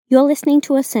You're listening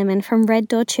to a sermon from Red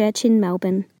Door Church in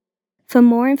Melbourne. For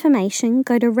more information,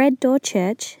 go to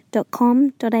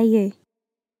reddoorchurch.com.au.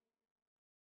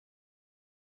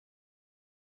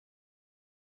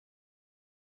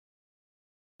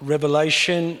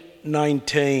 Revelation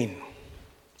 19,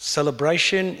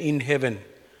 Celebration in Heaven.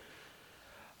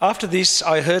 After this,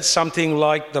 I heard something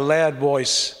like the loud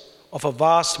voice of a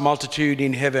vast multitude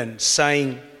in heaven,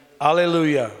 saying,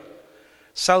 Alleluia!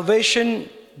 Salvation,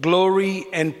 glory,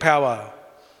 and power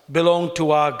belong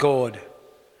to our God,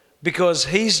 because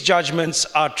his judgments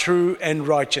are true and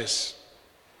righteous.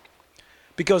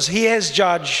 Because he has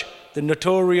judged the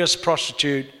notorious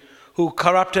prostitute who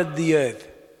corrupted the earth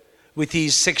with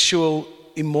his sexual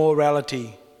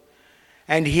immorality,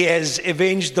 and he has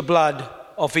avenged the blood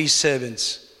of his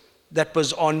servants that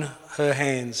was on her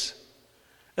hands.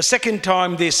 A second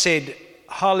time they said,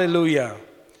 Hallelujah!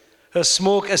 Her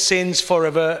smoke ascends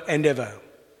forever and ever.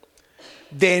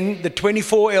 Then the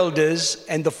 24 elders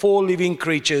and the 4 living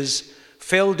creatures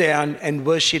fell down and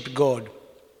worshipped God,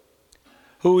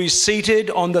 who is seated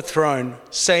on the throne,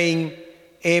 saying,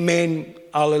 Amen,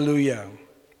 Alleluia.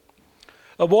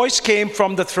 A voice came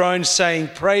from the throne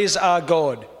saying, Praise our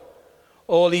God,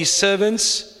 all his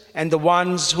servants and the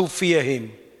ones who fear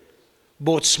him,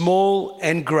 both small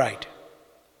and great.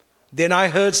 Then I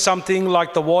heard something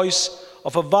like the voice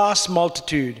of a vast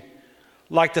multitude,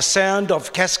 like the sound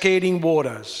of cascading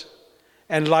waters,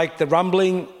 and like the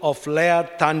rumbling of loud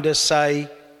thunder say,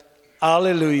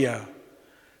 Alleluia,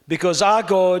 because our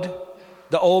God,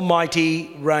 the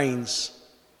Almighty, reigns.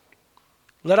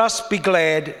 Let us be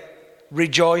glad,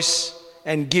 rejoice,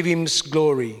 and give him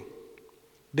glory,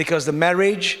 because the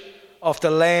marriage of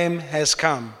the Lamb has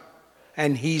come,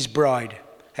 and his bride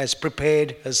has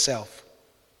prepared herself.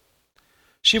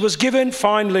 She was given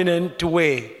fine linen to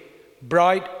wear,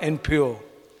 bright and pure,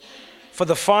 for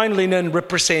the fine linen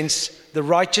represents the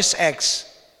righteous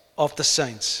acts of the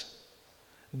saints.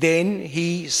 Then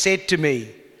he said to me,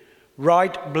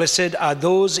 Right blessed are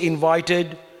those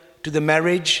invited to the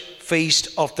marriage feast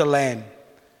of the Lamb.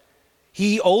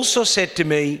 He also said to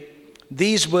me,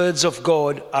 These words of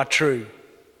God are true.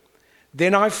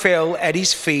 Then I fell at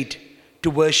his feet to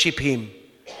worship him.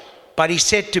 But he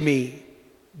said to me,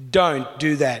 Don't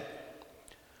do that.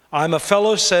 I am a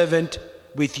fellow servant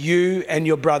with you and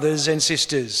your brothers and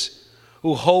sisters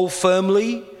who hold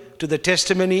firmly to the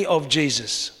testimony of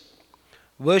Jesus.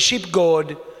 Worship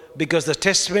God, because the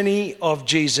testimony of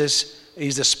Jesus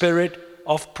is the spirit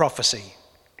of prophecy.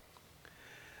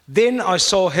 Then I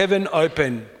saw heaven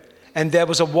open, and there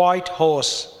was a white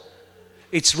horse.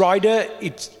 Its rider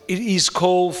it is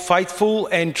called Faithful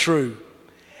and True,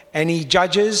 and he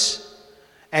judges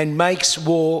and makes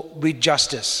war with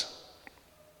justice.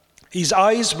 His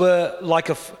eyes were like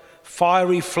a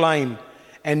fiery flame,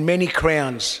 and many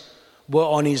crowns were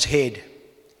on his head.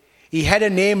 He had a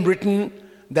name written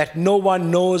that no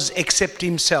one knows except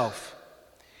himself.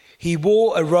 He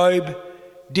wore a robe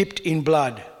dipped in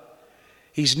blood.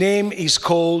 His name is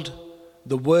called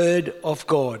the Word of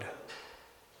God.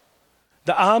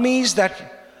 The armies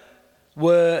that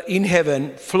were in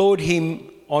heaven followed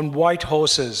him on white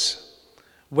horses,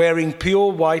 wearing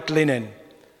pure white linen.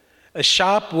 A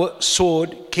sharp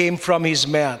sword came from his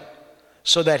mouth,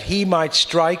 so that he might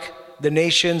strike the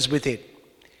nations with it.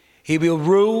 He will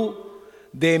rule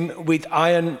them with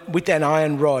an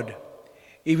iron rod.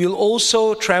 He will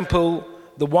also trample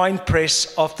the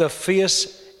winepress of the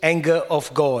fierce anger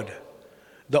of God,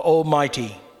 the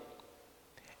Almighty.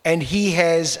 And he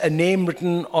has a name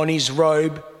written on his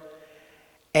robe,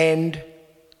 on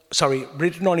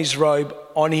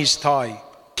his thigh,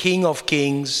 King of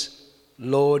Kings,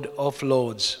 Lord of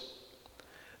Lords.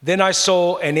 Then I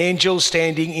saw an angel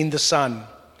standing in the sun,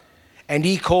 and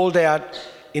he called out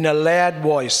in a loud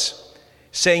voice,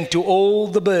 saying to all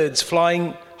the birds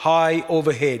flying high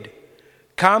overhead,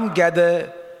 Come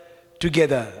gather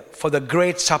together for the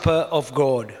great supper of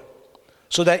God,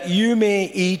 so that you may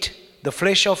eat the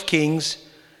flesh of kings,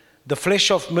 the flesh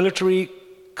of military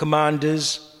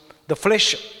commanders, the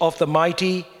flesh of the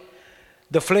mighty,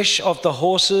 the flesh of the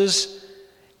horses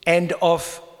and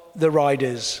of the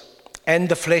riders, and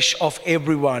the flesh of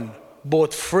everyone,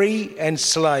 both free and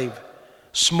slave,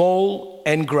 small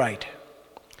and great.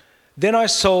 Then I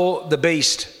saw the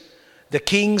beast, the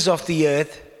kings of the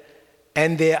earth,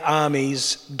 and their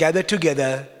armies gathered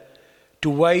together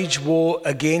to wage war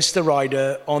against the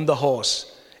rider on the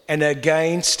horse and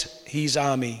against his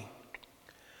army.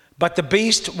 But the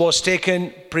beast was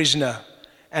taken prisoner,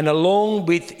 and along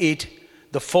with it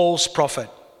the false prophet,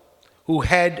 who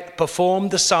had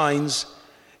performed the signs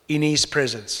in his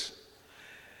presence.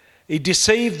 It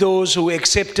deceived those who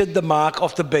accepted the mark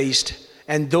of the beast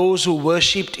and those who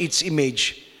worshipped its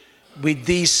image. With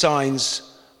these signs,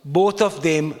 both of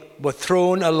them were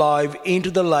thrown alive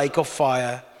into the lake of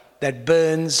fire that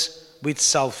burns with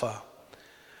sulfur.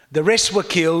 The rest were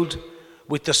killed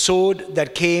with the sword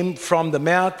that came from the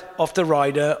mouth of the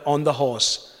rider on the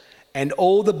horse, and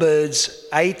all the birds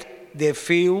ate their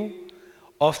fill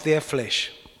of their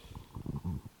flesh.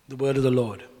 The word of the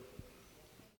Lord.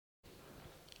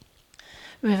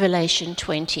 Revelation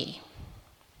 20.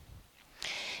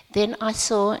 Then I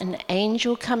saw an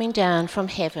angel coming down from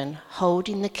heaven,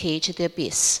 holding the key to the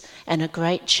abyss and a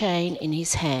great chain in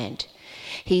his hand.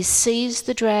 He seized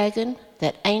the dragon,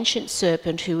 that ancient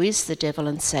serpent who is the devil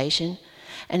and Satan,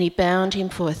 and he bound him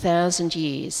for 1,000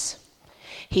 years.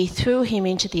 He threw him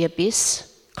into the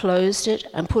abyss, closed it,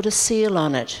 and put a seal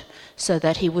on it, so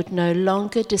that he would no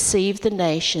longer deceive the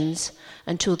nations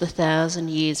until the 1,000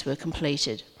 years were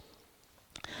completed.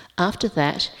 After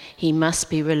that, he must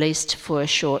be released for a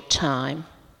short time.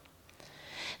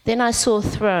 Then I saw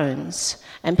thrones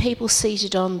and people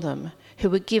seated on them, who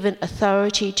were given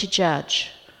authority to judge.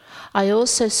 I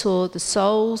also saw the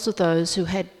souls of those who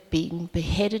had been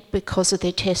beheaded because of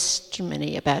their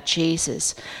testimony about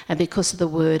Jesus and because of the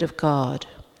word of God,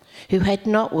 who had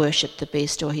not worshipped the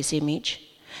beast or his image,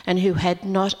 and who had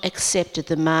not accepted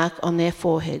the mark on their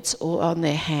foreheads or on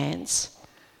their hands.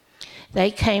 They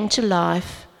came to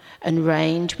life and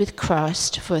reigned with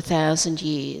Christ for 1,000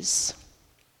 years.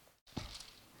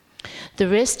 The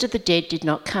rest of the dead did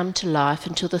not come to life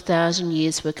until the 1,000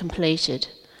 years were completed.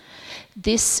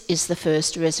 This is the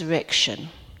first resurrection.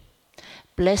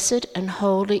 Blessed and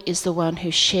holy is the one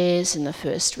who shares in the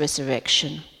first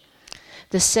resurrection.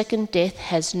 The second death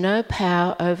has no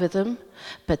power over them,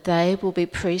 but they will be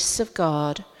priests of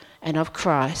God and of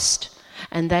Christ,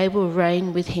 and they will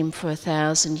reign with him for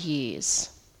 1,000 years.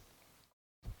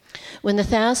 When the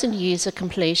 1,000 years are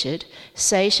completed,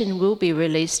 Satan will be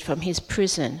released from his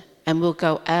prison and will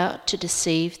go out to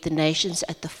deceive the nations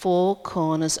at the four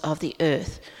corners of the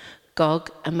earth,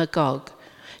 Gog and Magog,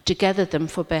 to gather them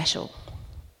for battle.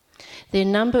 Their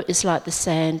number is like the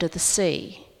sand of the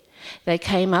sea. They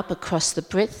came up across the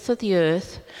breadth of the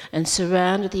earth and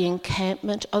surrounded the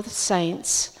encampment of the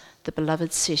saints, the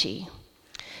beloved city.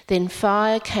 Then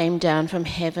fire came down from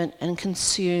heaven and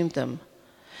consumed them.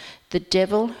 The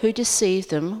devil who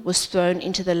deceived them was thrown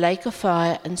into the lake of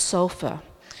fire and sulfur,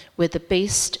 where the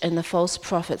beast and the false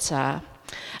prophets are,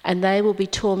 and they will be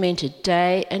tormented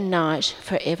day and night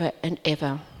forever and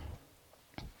ever.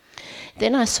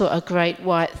 Then I saw a great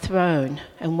white throne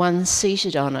and one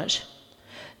seated on it.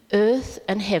 Earth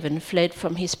and heaven fled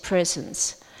from his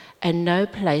presence, and no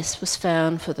place was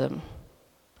found for them.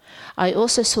 I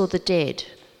also saw the dead,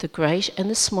 the great and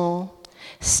the small,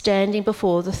 standing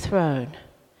before the throne,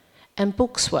 and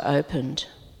books were opened.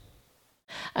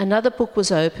 Another book was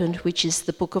opened, which is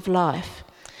the book of life,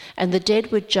 and the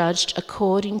dead were judged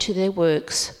according to their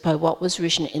works by what was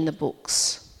written in the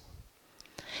books.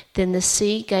 Then the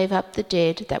sea gave up the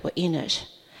dead that were in it,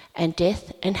 and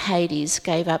death and Hades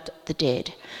gave up the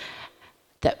dead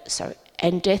that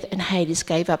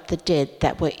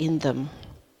were in them.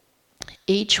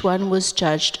 Each one was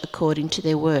judged according to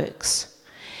their works.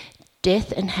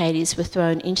 Death and Hades were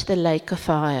thrown into the lake of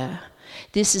fire.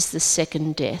 This is the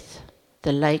second death,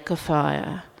 the lake of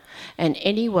fire. And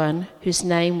anyone whose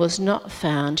name was not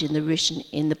found written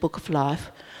in the book of life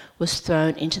was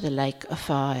thrown into the lake of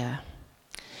fire.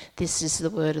 This is the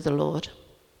word of the Lord.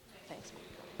 Thanks.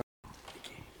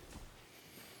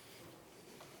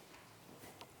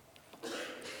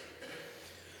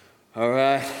 All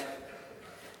right.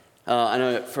 I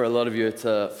know for a lot of you it's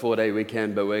a 4-day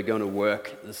weekend, but we're going to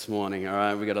work this morning, all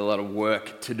right? We've got a lot of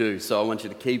work to do, so I want you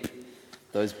to keep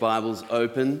those Bibles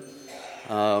open.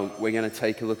 We're going to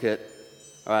take a look at...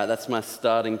 All right, that's my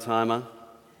starting timer.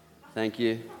 Thank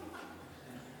you.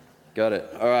 Got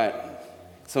it. All right.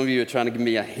 Some of you are trying to give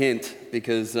me a hint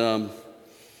because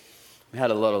we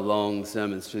had a lot of long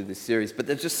sermons through this series, but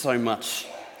there's just so much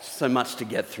to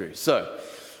get through. So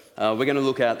we're going to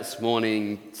look at this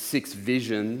morning 6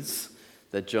 visions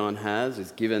that John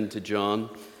is given to John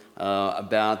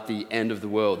about the end of the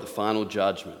world, the final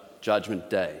judgment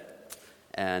day.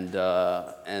 And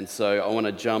so I want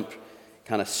to jump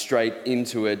kind of straight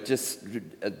into it. Just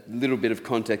a little bit of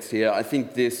context here. I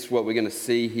think what we're going to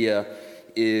see here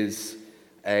is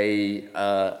the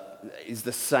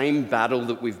same battle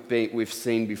that we've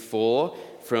seen before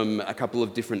from a couple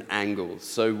of different angles.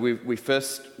 So we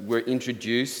first were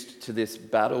introduced to this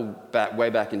battle way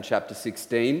back in chapter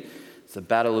 16. It's the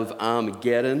Battle of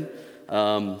Armageddon.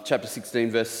 chapter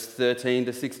 16, verse 13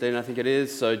 to 16, I think it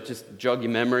is. So just jog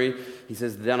your memory. He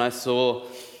says, "Then I saw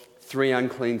 3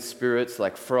 unclean spirits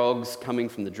like frogs coming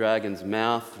from the dragon's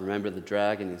mouth." Remember, the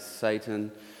dragon is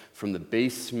Satan. "From the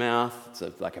beast's mouth,"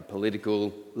 like a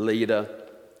political leader,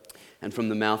 "and from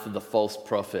the mouth of the false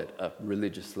prophet," a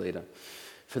religious leader.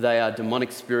 "For they are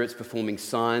demonic spirits performing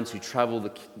signs who travel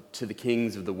to the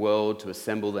kings of the world to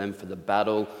assemble them for the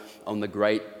battle on the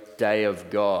great day of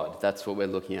God." That's what we're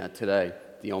looking at today,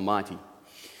 the Almighty.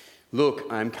 "Look,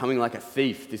 I am coming like a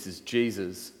thief." This is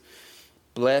Jesus.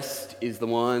 "Blessed is the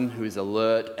one who is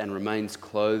alert and remains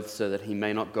clothed so that he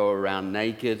may not go around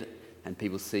naked and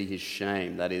people see his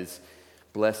shame." That is,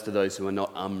 blessed are those who are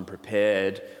not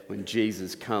unprepared when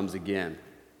Jesus comes again.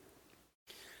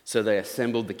 "So they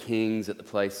assembled the kings at the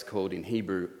place called in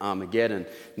Hebrew Armageddon."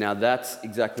 Now that's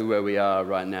exactly where we are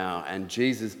right now. And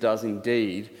Jesus does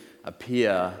indeed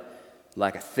appear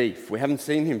like a thief. We haven't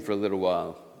seen him for a little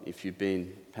while, if you've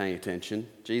been paying attention.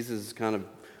 Jesus has kind of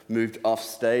moved off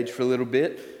stage for a little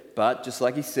bit, but just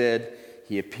like he said,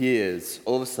 he appears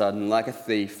all of a sudden like a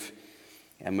thief,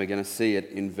 and we're going to see it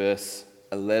in verse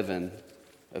 11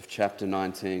 of chapter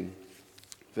 19,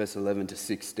 verse 11 to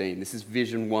 16. This is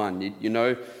vision 1. You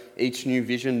know, each new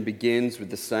vision begins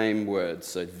with the same words.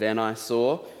 So "then I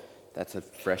saw," that's a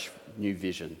fresh new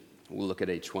vision. We'll look at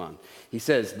each one. He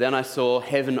says, "Then I saw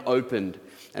heaven opened,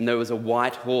 and there was a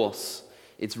white horse.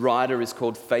 Its rider is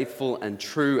called Faithful and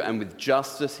True, and with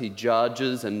justice he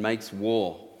judges and makes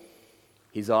war.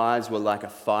 His eyes were like a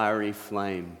fiery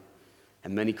flame,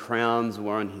 and many crowns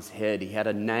were on his head. He had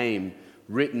a name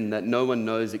written that no one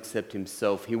knows except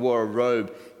himself. He wore a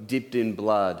robe dipped in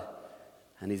blood,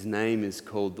 and his name is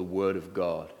called the Word of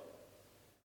God.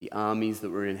 The armies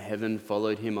that were in heaven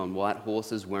followed him on white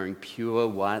horses, wearing pure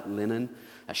white linen.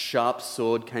 A sharp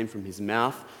sword came from his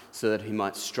mouth, so that he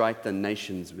might strike the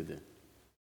nations with it.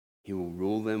 He will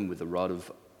rule them with a rod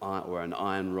of iron, or an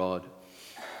iron rod.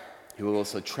 He will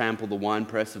also trample the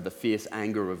winepress of the fierce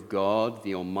anger of God,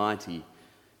 the Almighty.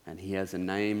 And he has a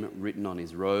name written on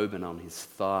his robe and on his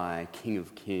thigh: King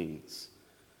of Kings,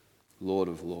 Lord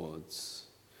of Lords."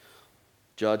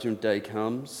 Judgment Day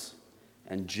comes,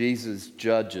 and Jesus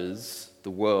judges the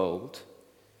world,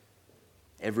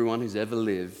 everyone who's ever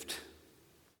lived,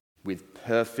 with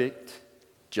perfect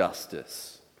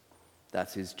justice.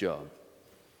 That's his job.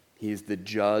 He is the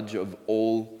judge of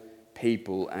all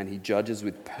people, and he judges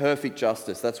with perfect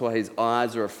justice. That's why his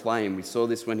eyes are aflame. We saw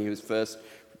this when he was first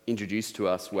introduced to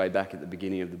us way back at the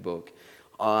beginning of the book.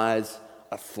 Eyes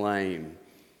aflame,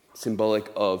 symbolic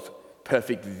of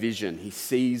perfect vision. He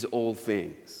sees all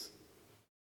things.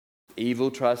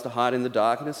 Evil tries to hide in the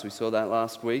darkness. We saw that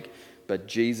last week. But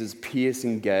Jesus'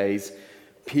 piercing gaze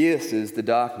pierces the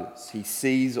darkness. He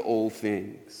sees all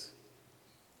things.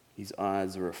 His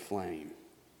eyes are aflame.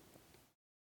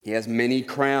 He has many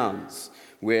crowns,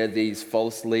 where these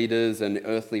false leaders and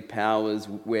earthly powers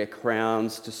wear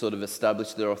crowns to sort of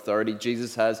establish their authority.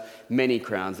 Jesus has many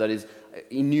crowns, that is,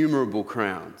 innumerable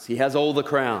crowns. He has all the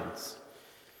crowns.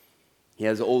 He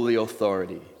has all the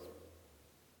authority.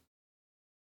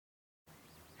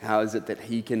 How is it that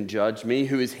he can judge me?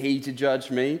 Who is he to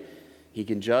judge me? He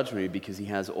can judge me because he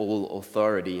has all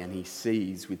authority and he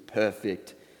sees with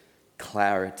perfect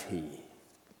clarity.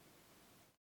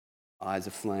 Eyes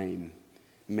aflame,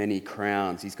 many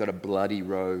crowns. He's got a bloody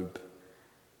robe.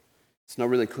 It's not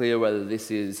really clear whether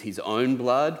this is his own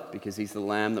blood, because he's the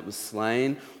lamb that was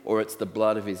slain, or it's the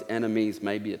blood of his enemies.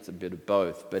 Maybe it's a bit of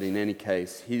both. But in any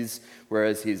case,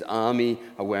 whereas his army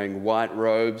are wearing white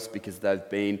robes because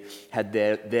they've had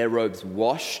their robes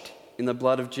washed in the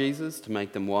blood of Jesus to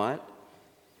make them white,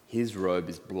 his robe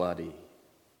is bloody.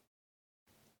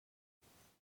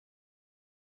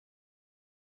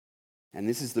 And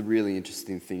this is the really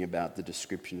interesting thing about the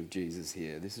description of Jesus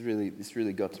here. This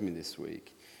really got to me this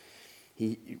week.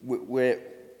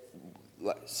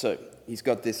 So he's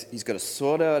got a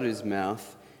sword out of his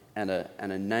mouth and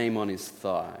a name on his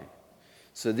thigh.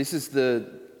 So this is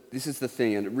the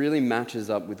thing, and it really matches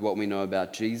up with what we know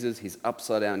about Jesus, his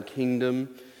upside down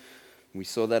kingdom. We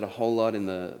saw that a whole lot in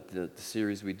the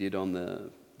series we did on the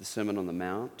Sermon on the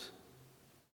Mount.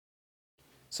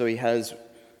 So he has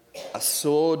a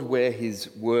sword where his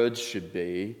words should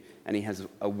be, and he has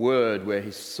a word where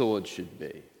his sword should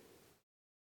be.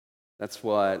 That's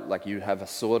why, like, you have a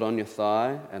sword on your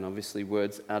thigh and obviously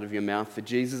words out of your mouth. For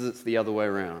Jesus, it's the other way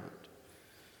around.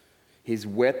 His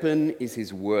weapon is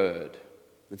his word.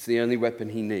 It's the only weapon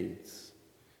he needs.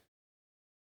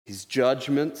 His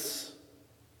judgments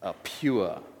are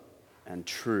pure and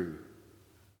true.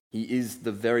 He is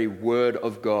the very word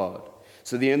of God.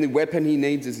 So the only weapon he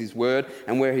needs is his word,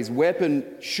 and where his weapon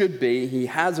should be, he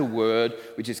has a word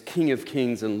which is King of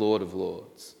Kings and Lord of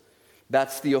Lords.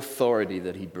 That's the authority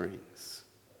that he brings.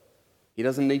 He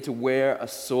doesn't need to wear a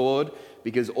sword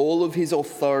because all of his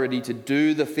authority to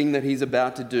do the thing that he's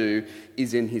about to do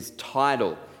is in his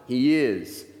title. He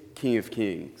is King of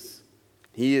Kings.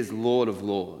 He is Lord of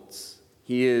Lords.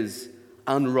 He is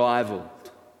unrivaled.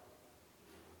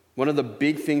 One of the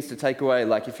big things to take away,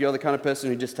 like if you're the kind of person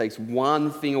who just takes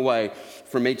one thing away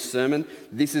from each sermon,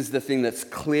 this is the thing that's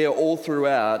clear all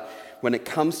throughout. When it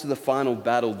comes to the final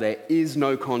battle, there is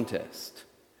no contest.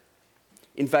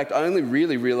 In fact, I only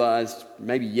really realized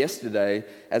maybe yesterday,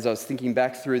 as I was thinking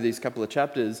back through these couple of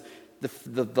chapters,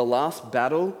 the last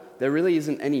battle, there really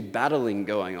isn't any battling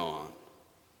going on.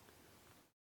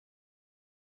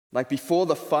 Like before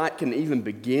the fight can even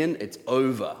begin, it's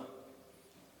over.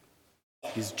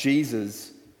 Because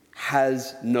Jesus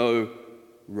has no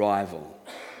rival.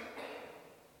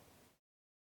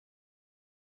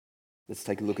 Let's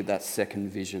take a look at that second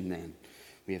vision then.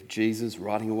 We have Jesus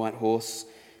riding a white horse,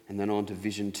 and then on to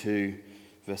vision 2,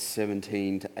 verse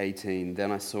 17 to 18.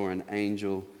 Then I saw an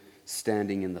angel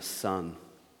standing in the sun,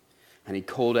 and he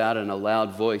called out in a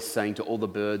loud voice, saying to all the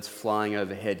birds flying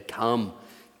overhead, "Come,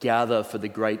 gather for the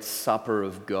great supper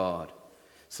of God,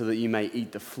 so that you may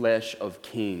eat the flesh of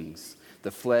kings,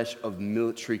 the flesh of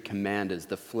military commanders,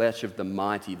 the flesh of the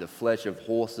mighty, the flesh of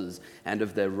horses and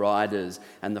of their riders,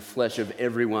 and the flesh of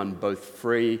everyone, both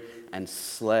free and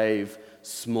slave,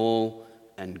 small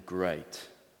and great."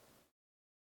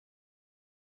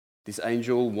 This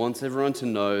angel wants everyone to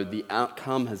know the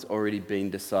outcome has already been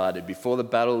decided. Before the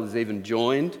battle is even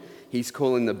joined, he's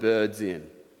calling the birds in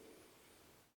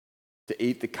to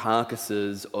eat the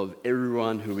carcasses of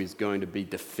everyone who is going to be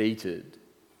defeated.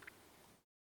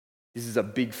 This is a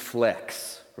big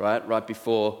flex, right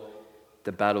before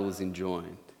the battle is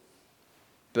enjoined.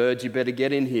 Birds, you better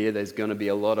get in here. There's going to be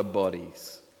a lot of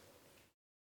bodies.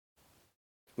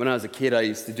 When I was a kid,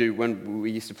 when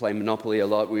we used to play Monopoly a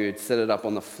lot, we would set it up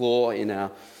on the floor in our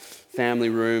family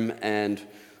room, and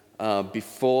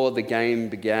before the game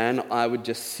began, I would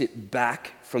just sit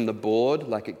back from the board,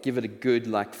 give it a good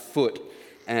foot,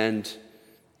 and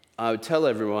I would tell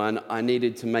everyone I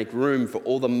needed to make room for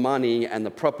all the money and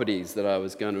the properties that I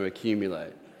was going to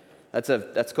accumulate.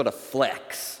 That's called a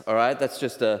flex, all right?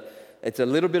 It's a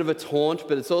little bit of a taunt,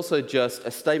 but it's also just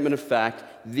a statement of fact.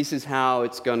 This is how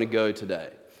it's going to go today,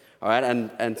 all right?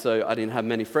 And so I didn't have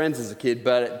many friends as a kid,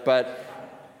 but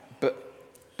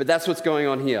that's what's going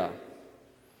on here.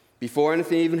 Before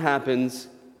anything even happens,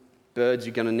 birds,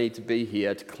 you're going to need to be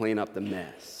here to clean up the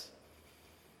mess.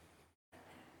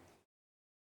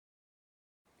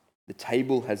 The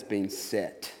table has been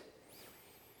set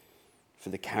for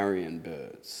the carrion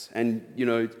birds. And,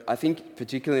 I think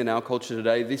particularly in our culture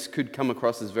today, this could come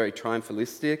across as very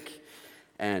triumphalistic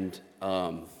and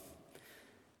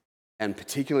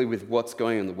particularly with what's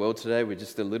going on in the world today, we're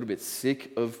just a little bit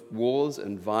sick of wars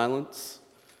and violence.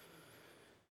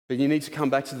 But you need to come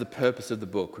back to the purpose of the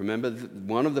book. Remember,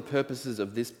 one of the purposes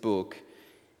of this book,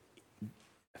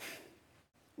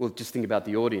 well, just think about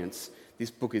the audience. This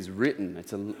book is written,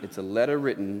 it's a letter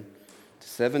written to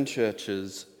 7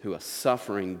 churches who are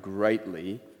suffering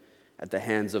greatly at the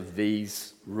hands of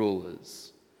these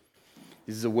rulers.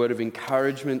 This is a word of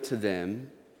encouragement to them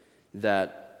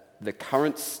that the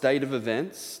current state of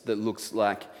events that looks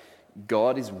like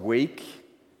God is weak,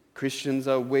 Christians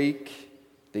are weak,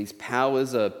 these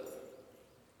powers are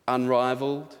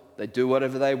unrivaled, they do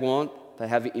whatever they want, they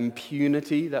have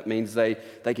impunity, that means they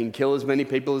can kill as many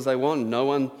people as they want, no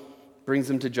one brings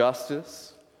them to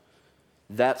justice.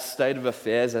 That state of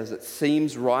affairs, as it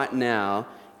seems right now,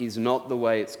 is not the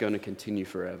way it's going to continue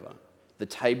forever. The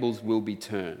tables will be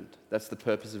turned. That's the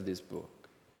purpose of this book.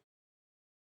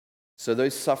 So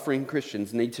those suffering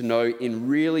Christians need to know in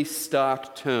really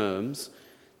stark terms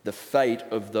the fate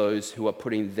of those who are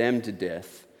putting them to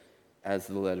death as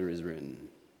the letter is written.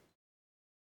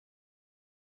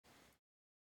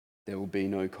 There will be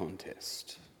no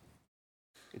contest.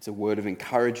 It's a word of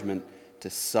encouragement to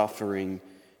suffering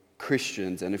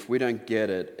Christians, and if we don't get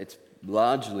it, it's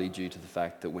largely due to the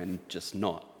fact that we're just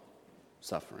not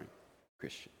suffering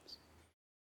Christians.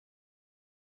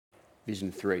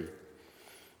 Vision 3,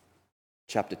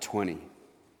 chapter 20,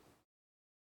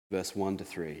 verse 1 to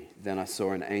 3. Then I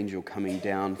saw an angel coming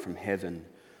down from heaven,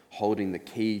 holding the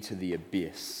key to the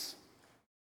abyss,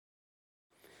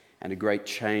 and a great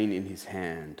chain in his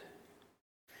hand.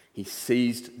 He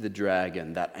seized the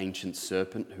dragon, that ancient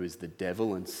serpent who is the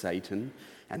devil and Satan,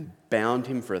 and bound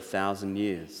him for 1,000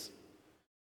 years.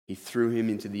 He threw him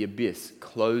into the abyss,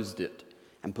 closed it,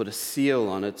 and put a seal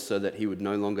on it so that he would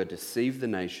no longer deceive the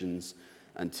nations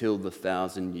until the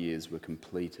 1,000 years were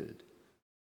completed.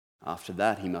 After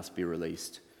that, he must be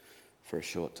released for a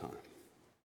short time.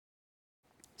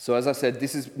 So as I said,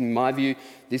 this is, in my view,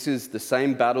 this is the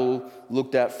same battle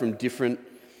looked at from different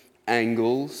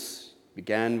angles.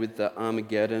 Began with the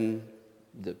Armageddon,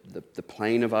 the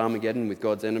plain of Armageddon with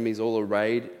God's enemies all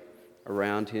arrayed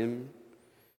around him.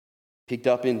 Picked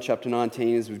up in chapter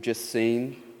 19, as we've just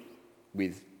seen,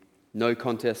 with no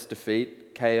contest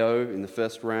defeat, KO in the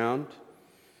first round.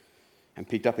 And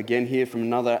picked up again here from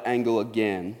another angle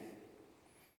again.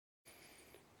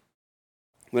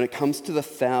 When it comes to the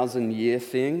 1,000-year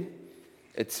thing,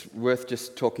 it's worth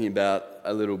just talking about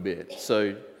a little bit.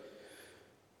 So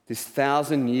this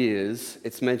 1,000 years,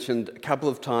 it's mentioned a couple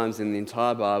of times in the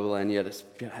entire Bible, and yet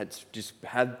it's just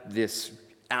had this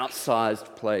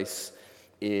outsized place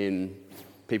in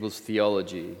people's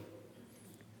theology,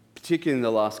 particularly in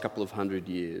the last couple of hundred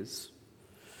years,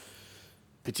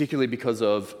 particularly because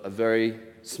of a very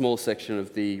small section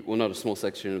of not a small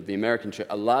section of the American church,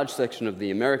 a large section of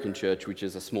the American church, which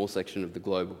is a small section of the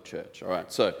global church. All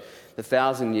right, so the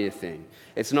 1,000-year thing.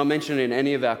 It's not mentioned in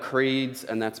any of our creeds,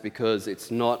 and that's because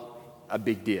it's not a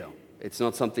big deal. It's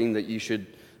not something that you should,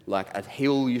 like a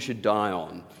hill you should die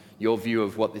on, your view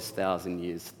of what this 1,000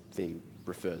 years thing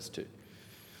refers to.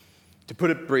 To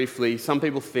put it briefly, some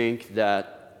people think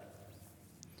that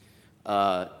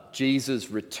Jesus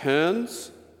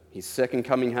returns, his second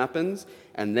coming happens,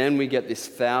 and then we get this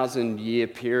 1,000-year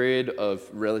period of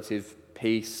relative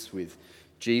peace with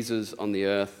Jesus on the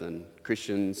earth and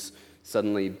Christians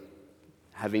suddenly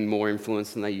having more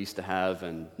influence than they used to have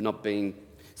and not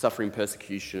suffering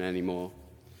persecution anymore.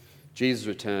 Jesus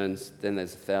returns, then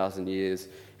there's 1,000 years,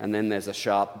 and then there's a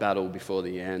sharp battle before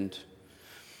the end.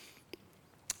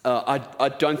 I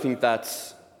don't think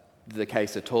that's the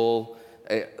case at all.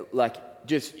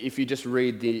 If you just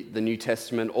read the New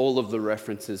Testament, all of the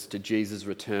references to Jesus'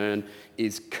 return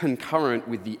is concurrent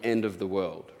with the end of the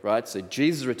world, right? So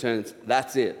Jesus returns,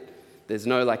 that's it. There's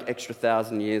no extra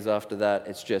 1,000 years after that.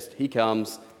 It's just he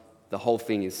comes, the whole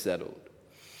thing is settled.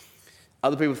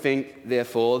 Other people think,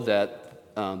 therefore,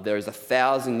 that there is a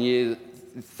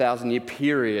 1,000-year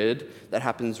period that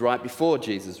happens right before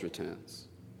Jesus returns,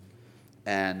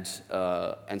 and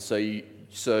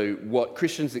so what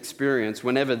Christians experience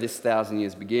whenever this 1,000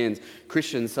 years begins,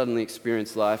 Christians suddenly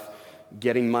experience life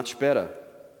getting much better.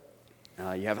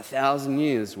 You have 1,000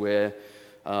 years where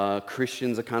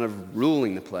Christians are kind of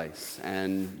ruling the place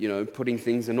and putting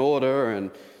things in order,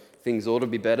 and things ought to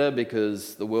be better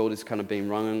because the world is kind of being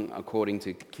run according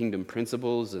to kingdom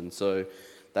principles, and so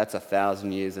that's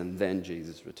 1,000 years, and then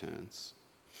Jesus returns.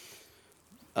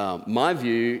 My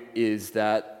view is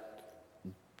that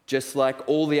just like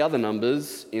all the other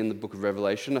numbers in the book of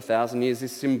Revelation, 1,000 years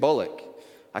is symbolic.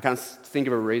 I can't think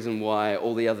of a reason why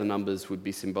all the other numbers would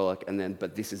be symbolic,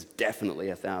 but this is definitely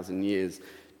 1,000 years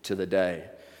to the day.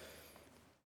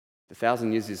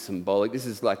 1,000 years is symbolic. This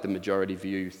is like the majority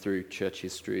view through church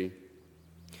history.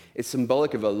 It's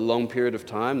symbolic of a long period of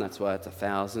time. That's why it's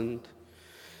 1,000.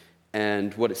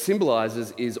 And what it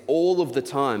symbolizes is all of the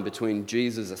time between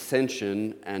Jesus'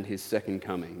 ascension and his second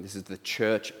coming. This is the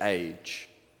church age.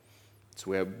 It's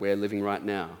where we're living right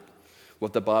now.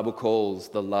 What the Bible calls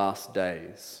the last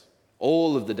days.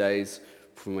 All of the days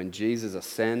from when Jesus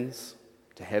ascends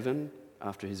to heaven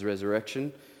after his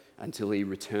resurrection until he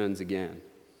returns again.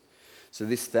 So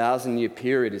this 1,000-year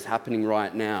period is happening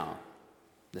right now.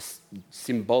 This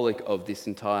symbolic of this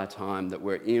entire time that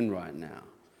we're in right now.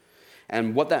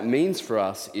 And what that means for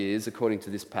us is, according to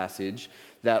this passage,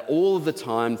 that all of the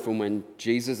time from when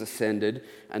Jesus ascended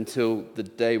until the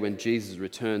day when Jesus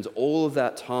returns, all of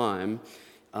that time,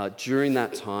 during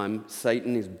that time,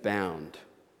 Satan is bound.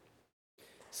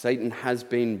 Satan has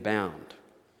been bound.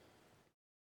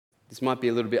 This might be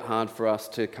a little bit hard for us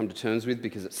to come to terms with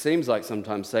because it seems like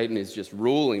sometimes Satan is just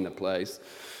ruling the place.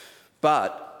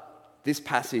 But this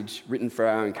passage, written for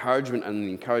our encouragement and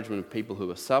the encouragement of people who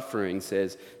are suffering,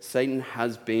 says Satan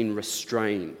has been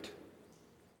restrained.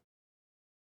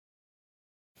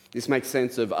 This makes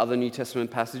sense of other New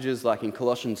Testament passages, like in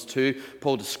Colossians 2,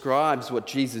 Paul describes what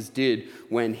Jesus did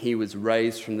when he was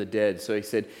raised from the dead. So he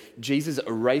said, Jesus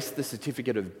erased the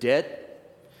certificate of debt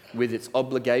with its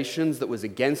obligations that was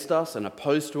against us and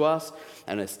opposed to us,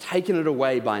 and has taken it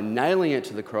away by nailing it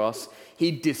to the cross.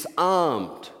 He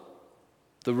disarmed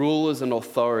the rulers and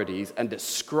authorities and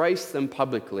disgraced them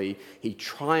publicly. He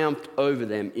triumphed over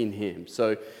them in him.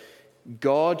 So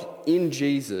God in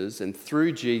Jesus and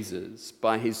through Jesus,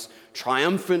 by his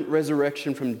triumphant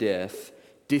resurrection from death,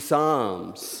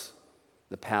 disarms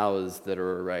the powers that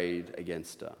are arrayed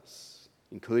against us.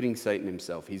 including Satan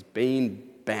himself. He's been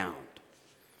bound.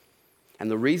 And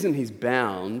the reason he's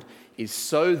bound is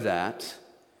so that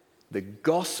the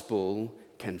gospel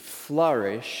can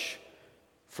flourish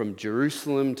from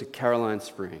Jerusalem to Caroline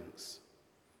Springs.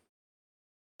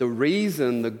 The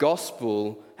reason the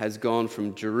gospel has gone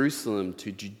from Jerusalem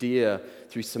to Judea,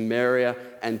 through Samaria,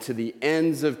 and to the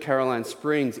ends of Caroline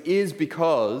Springs is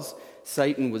because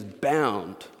Satan was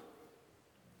bound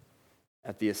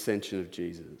at the ascension of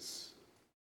Jesus.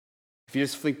 If you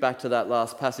just flick back to that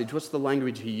last passage, what's the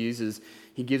language he uses?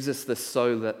 He gives us the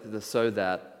so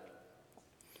that.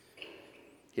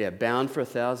 Yeah, bound for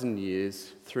 1,000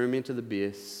 years, threw him into the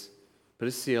abyss, put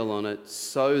a seal on it,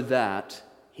 so that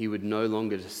he would no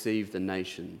longer deceive the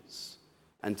nations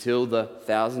until the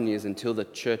 1,000 years, until the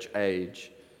church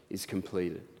age is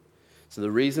completed. So the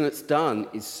reason it's done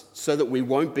is so that we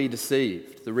won't be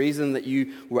deceived. The reason that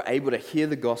you were able to hear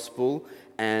the gospel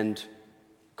and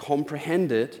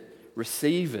comprehend it,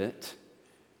 receive it,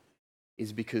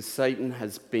 is because Satan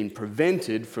has been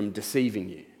prevented from deceiving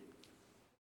you.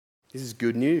 This is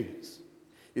good news.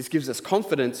 This gives us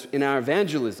confidence in our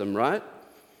evangelism, right?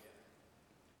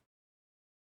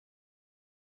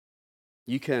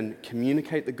 You can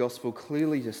communicate the gospel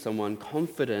clearly to someone,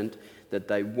 confident that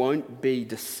they won't be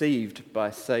deceived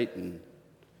by Satan,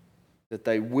 that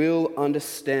they will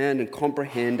understand and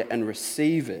comprehend and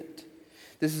receive it.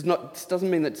 This doesn't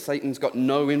mean that Satan's got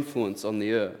no influence on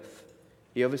the earth.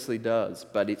 He obviously does,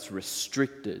 but it's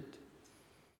restricted.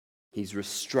 He's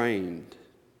restrained.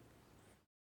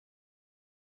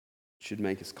 Should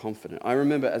make us confident. I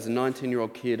remember as a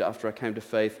 19-year-old kid, after I came to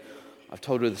faith, I've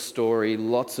told her the story,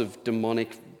 lots of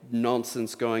demonic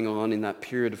nonsense going on in that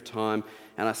period of time,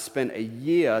 and I spent a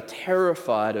year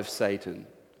terrified of Satan,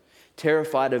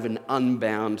 terrified of an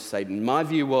unbound Satan. My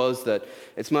view was that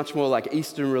it's much more like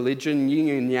Eastern religion, yin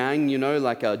and yang,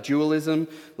 like a dualism,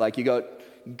 like you got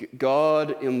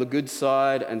God on the good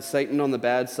side and Satan on the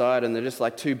bad side, and they're just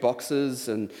like two boxes,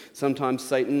 and sometimes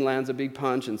Satan lands a big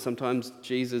punch and sometimes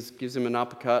Jesus gives him an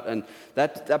uppercut, and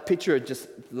that picture, just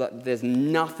there's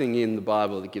nothing in the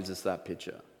Bible that gives us that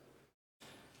picture.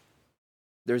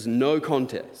 There's no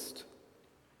contest.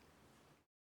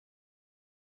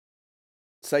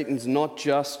 Satan's not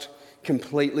just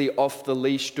completely off the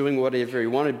leash doing whatever he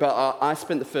wanted, but I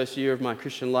spent the first year of my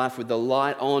Christian life with the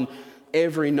light on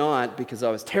every night because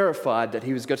I was terrified that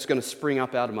he was just going to spring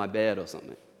up out of my bed or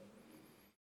something.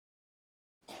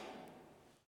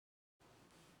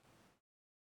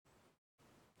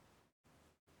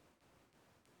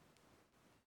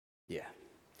 Yeah.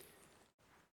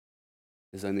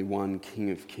 There's only one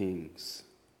King of Kings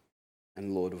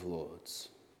and Lord of Lords.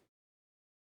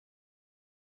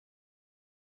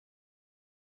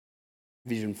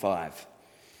 Vision 5,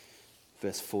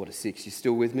 verse 4 to 6. You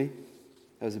still with me?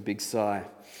 That was a big sigh.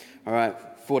 All right,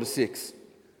 4 to 6.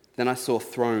 Then I saw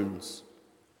thrones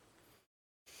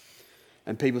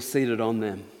and people seated on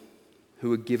them who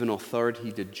were given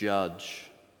authority to judge.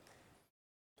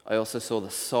 I also saw the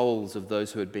souls of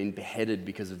those who had been beheaded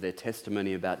because of their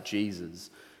testimony about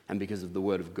Jesus and because of the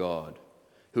word of God,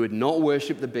 who had not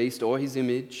worshipped the beast or his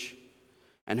image,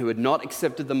 and who had not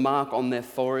accepted the mark on their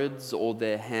foreheads or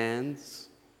their hands.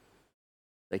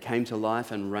 They came to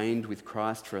life and reigned with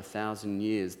Christ for 1,000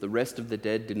 years. The rest of the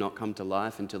dead did not come to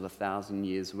life until the 1,000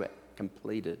 years were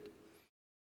completed.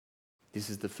 This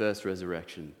is the first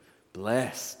resurrection.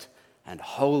 Blessed and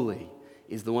holy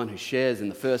is the one who shares in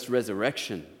the first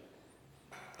resurrection.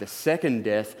 The second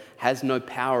death has no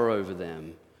power over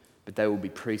them, but they will be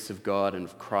priests of God and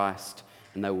of Christ,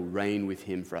 and they will reign with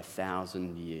him for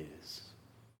 1,000 years.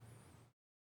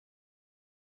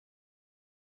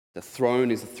 The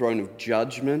throne is a throne of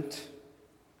judgment,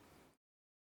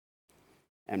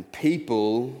 and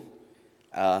people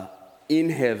are in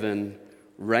heaven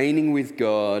reigning with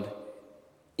God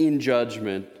in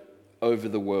judgment over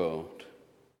the world.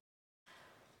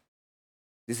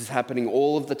 This is happening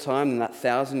all of the time in that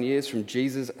 1,000 years from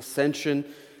Jesus' ascension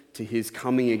to his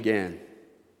coming again.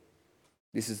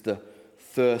 This is the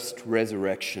first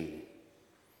resurrection.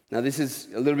 Now, this is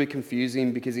a little bit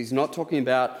confusing because he's not talking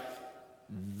about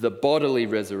the bodily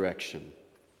resurrection,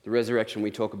 the resurrection we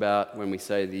talk about when we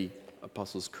say the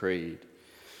Apostles' Creed.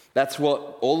 That's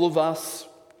what all of us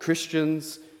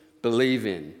Christians believe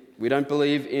in. We don't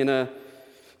believe in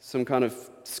some kind of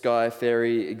sky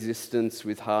fairy existence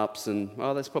with harps and,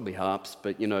 well, there's probably harps,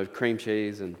 but, cream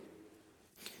cheese and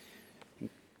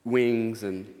wings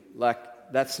and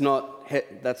that's not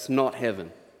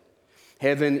heaven.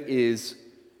 Heaven is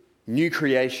new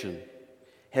creation.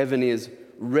 Heaven is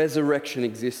resurrection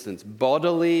existence,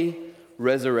 bodily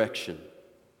resurrection.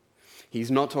 He's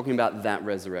not talking about that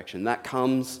resurrection. That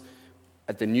comes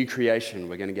at the new creation.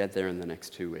 We're going to get there in the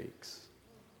next 2 weeks.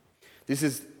 This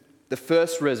is the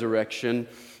first resurrection,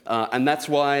 and that's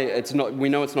why we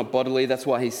know it's not bodily. That's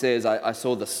why he says, I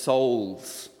saw the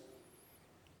souls,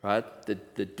 right?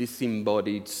 The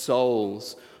disembodied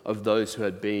souls of those who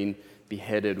had been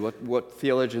beheaded, what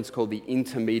theologians call the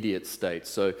intermediate state.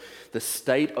 So the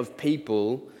state of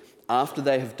people after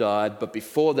they have died, but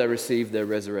before they receive their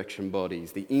resurrection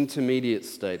bodies. The intermediate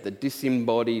state, the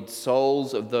disembodied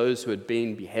souls of those who had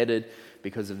been beheaded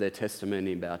because of their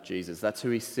testimony about Jesus. That's who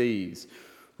he sees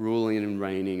ruling and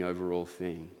reigning over all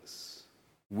things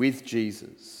with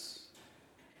Jesus.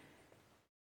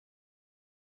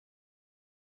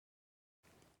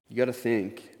 You got to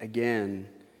think, again,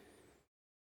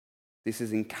 this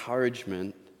is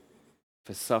encouragement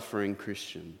for suffering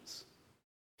Christians.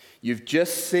 You've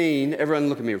just seen, everyone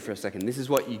look at me for a second. This is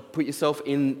what you put yourself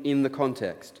in the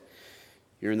context.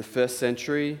 You're in the 1st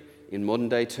century, in modern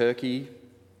day Turkey,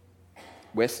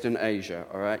 Western Asia,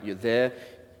 all right? You're there,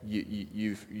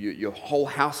 your whole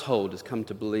household has come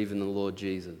to believe in the Lord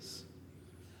Jesus.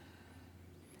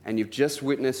 And you've just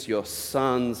witnessed your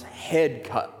son's head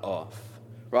cut off,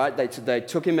 right? They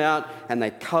took him out and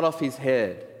they cut off his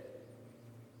head.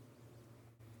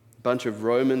 A bunch of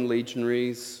Roman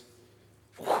legionaries,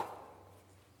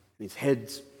 his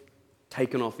head's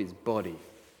taken off his body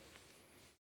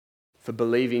for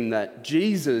believing that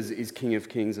Jesus is King of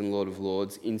Kings and Lord of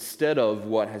Lords instead of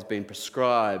what has been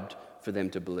prescribed for them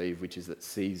to believe, which is that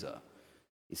Caesar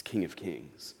is King of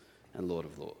Kings and Lord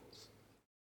of Lords.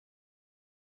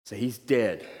 So he's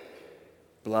dead,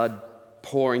 blood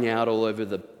pouring out all over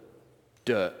the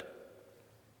dirt.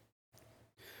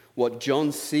 What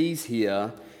John sees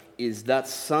here is that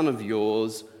son of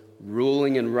yours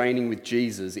ruling and reigning with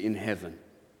Jesus in heaven.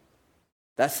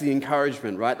 That's the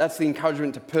encouragement, right? That's the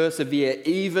encouragement to persevere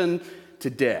even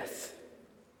to death.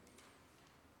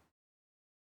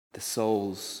 The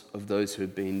souls of those who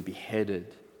have been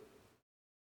beheaded.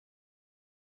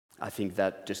 I think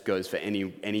that just goes for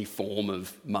any form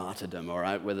of martyrdom, all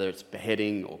right? Whether it's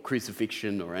beheading or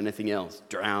crucifixion or anything else,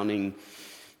 drowning,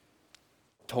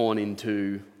 torn in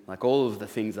two, like all of the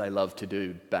things they loved to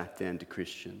do back then to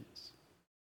Christians.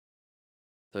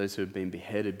 Those who have been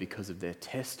beheaded because of their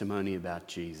testimony about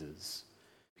Jesus,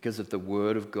 because of the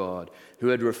Word of God, who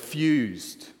had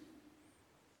refused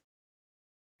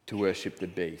to worship the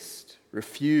beast,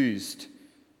 refused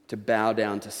to bow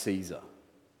down to Caesar,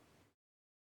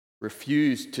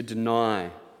 refused to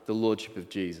deny the lordship of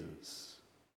Jesus,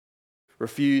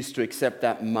 refused to accept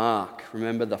that mark.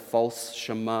 Remember the false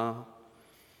Shema?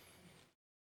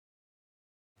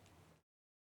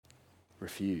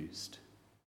 Refused.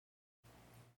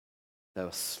 They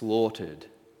were slaughtered.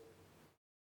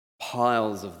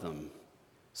 Piles of them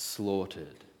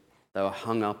slaughtered. They were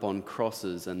hung up on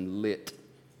crosses and lit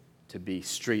to be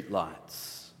street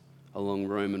lights along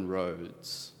Roman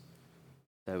roads.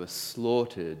 They were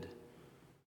slaughtered,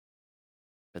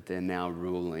 but they're now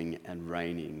ruling and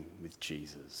reigning with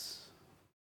Jesus.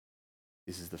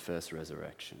 This is the first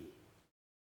resurrection.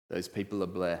 Those people are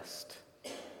blessed.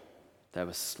 They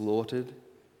were slaughtered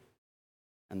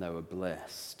and they were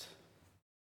blessed.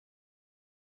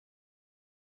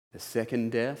 The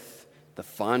second death, the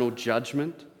final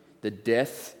judgment, the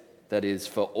death that is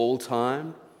for all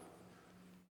time,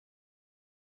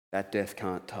 that death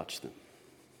can't touch them.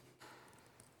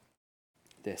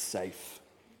 They're safe.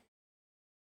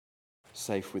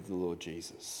 Safe with the Lord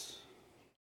Jesus.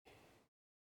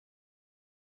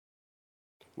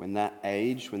 When that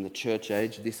age, when the church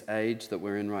age, this age that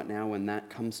we're in right now, when that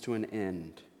comes to an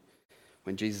end,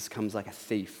 when Jesus comes like a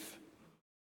thief,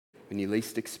 when you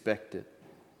least expect it,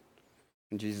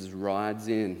 when Jesus rides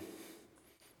in,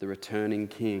 the returning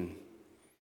King,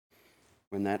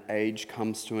 when that age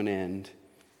comes to an end,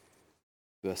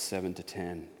 verse 7 to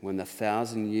 10, when the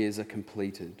 1,000 years are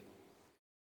completed,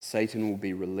 Satan will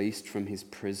be released from his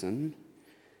prison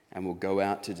and will go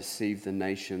out to deceive the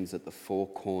nations at the four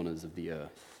corners of the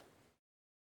earth.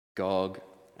 Gog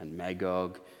and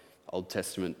Magog, Old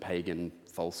Testament pagan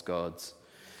false gods,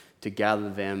 to gather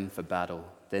them for battle.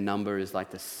 Their number is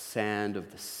like the sand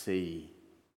of the sea.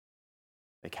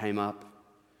 They came up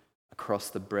across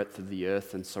the breadth of the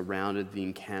earth and surrounded the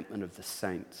encampment of the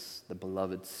saints, the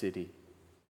beloved city.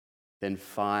 Then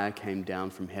fire came down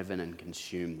from heaven and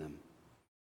consumed them.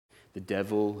 The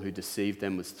devil who deceived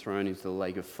them was thrown into the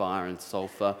lake of fire and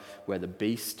sulfur, where the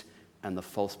beast and the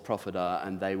false prophet are,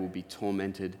 and they will be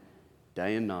tormented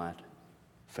day and night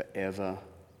forever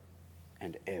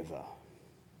and ever. Are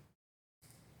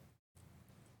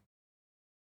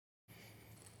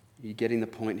you getting the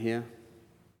point here?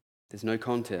 There's no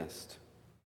contest.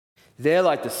 They're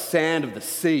like the sand of the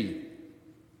sea,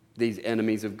 these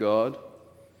enemies of God.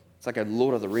 It's like a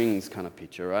Lord of the Rings kind of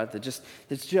picture, right?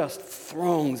 There's just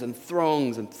throngs and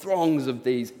throngs and throngs of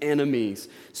these enemies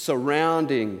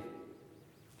surrounding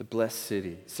the blessed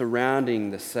city, surrounding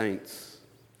the saints.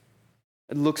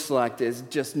 It looks like it's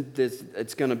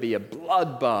going to be a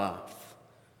bloodbath.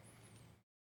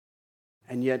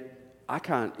 And yet, I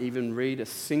can't even read a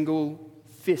single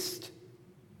fist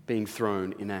being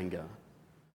thrown in anger.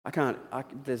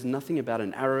 There's nothing about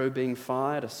an arrow being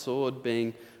fired, a sword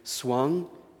being swung.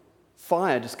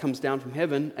 Fire just comes down from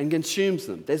heaven and consumes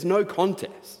them. There's no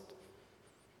contest.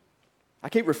 I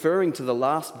keep referring to the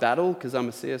last battle because I'm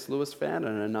a C.S. Lewis fan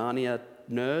and a Narnia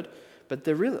nerd, but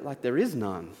there is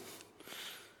none.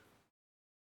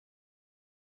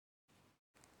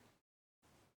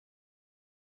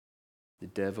 The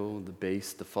devil, the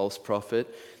beast, the false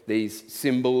prophet, these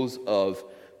symbols of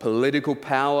political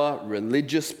power,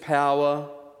 religious power,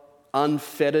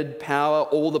 unfettered power,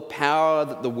 all the power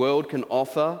that the world can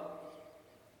offer.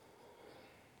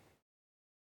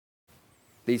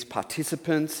 These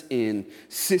participants in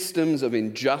systems of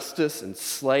injustice and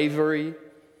slavery,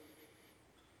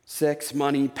 sex,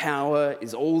 money, power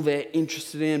is all they're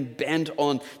interested in, bent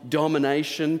on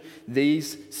domination.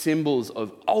 These symbols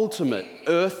of ultimate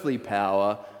earthly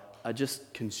power are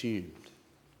just consumed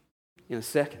in a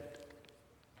second.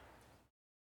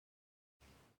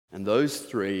 And those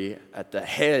three at the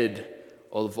head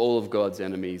of all of God's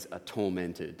enemies are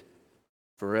tormented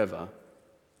forever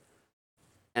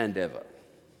and ever.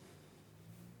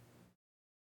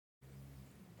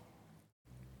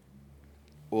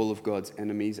 All of God's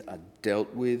enemies are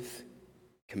dealt with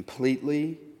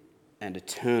completely and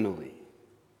eternally.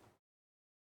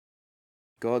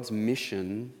 God's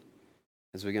mission,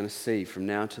 as we're going to see from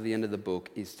now to the end of the book,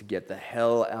 is to get the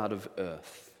hell out of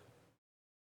earth.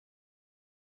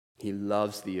 He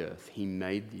loves the earth. He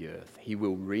made the earth. He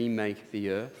will remake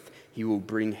the earth. He will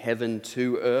bring heaven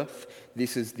to earth.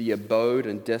 This is the abode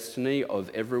and destiny of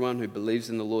everyone who believes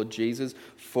in the Lord Jesus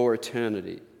for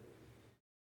eternity.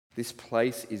 This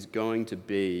place is going to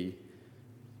be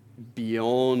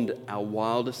beyond our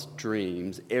wildest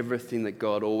dreams, everything that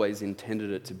God always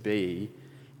intended it to be.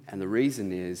 And the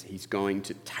reason is He's going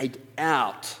to take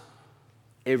out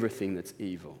everything that's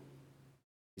evil.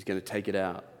 He's going to take it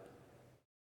out.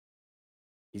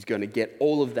 He's going to get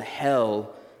all of the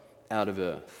hell out of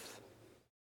earth.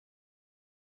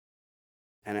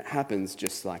 And it happens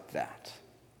just like that.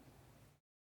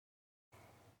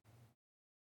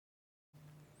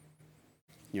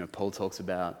 Paul talks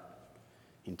about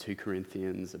in 2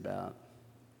 Corinthians about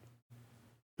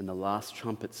when the last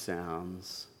trumpet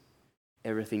sounds,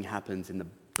 everything happens in the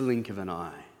blink of an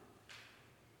eye.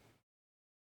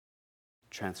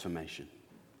 Transformation.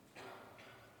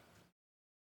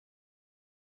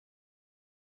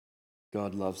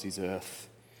 God loves His earth.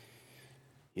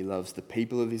 He loves the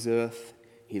people of His earth.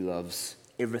 He loves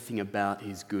everything about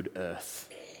His good earth.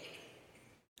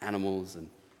 Animals and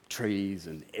trees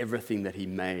and everything that He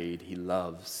made, He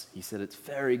loves. He said it's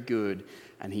very good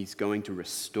and He's going to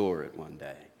restore it one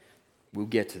day. We'll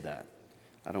get to that.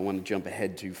 I don't want to jump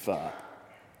ahead too far.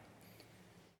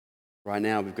 Right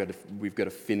now we've got to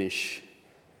finish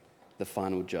the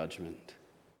final judgment.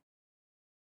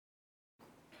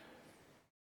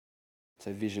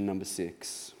 So vision number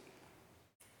 6.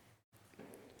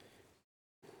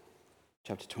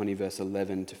 Chapter 20, verse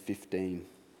 11 to 15.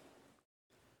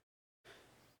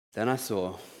 Then I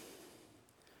saw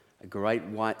a great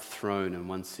white throne and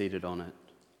one seated on it.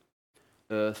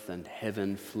 Earth and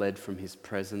heaven fled from His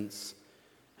presence,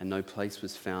 and no place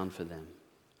was found for them.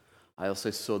 I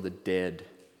also saw the dead,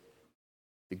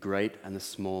 the great and the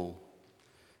small,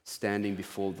 standing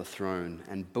before the throne,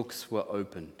 and books were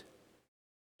opened.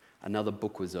 Another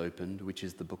book was opened, which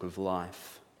is the book of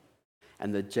life.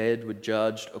 And the dead were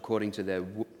judged according to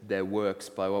their works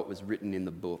by what was written in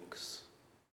the books.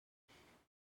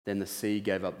 Then the sea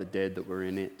gave up the dead that were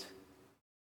in it.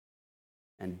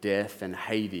 And death and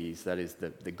Hades, that is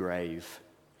the grave,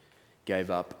 gave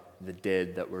up the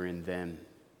dead that were in them.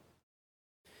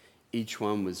 Each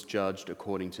one was judged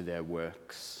according to their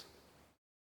works.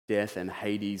 Death and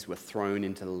Hades were thrown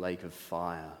into the lake of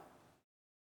fire.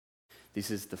 This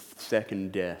is the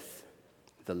second death,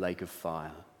 the lake of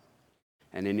fire.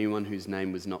 And anyone whose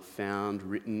name was not found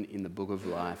written in the book of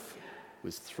life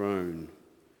was thrown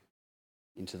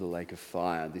into the lake of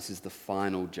fire. This is the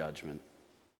final judgment.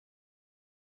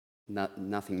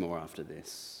 Nothing more after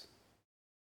this.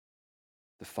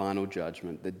 The final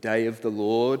judgment, the day of the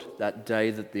Lord, that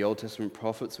day that the Old Testament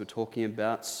prophets were talking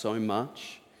about so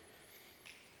much.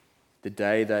 the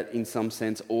day that in some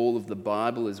sense all of the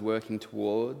Bible is working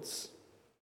towards,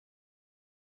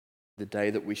 the day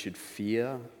that we should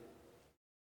fear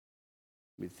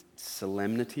with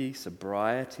solemnity,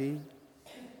 sobriety.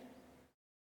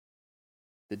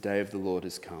 The day of the Lord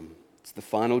has come. It's the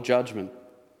final judgment,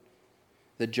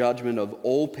 the judgment of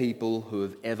all people who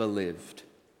have ever lived.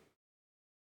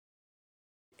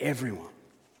 Everyone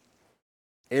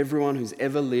who's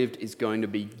ever lived is going to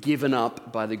be given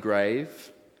up by the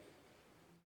grave,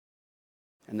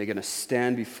 and they're going to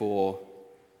stand before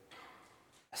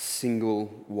a single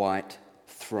white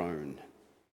throne.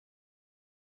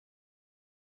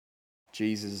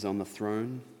 Jesus is on the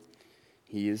throne.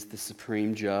 He is the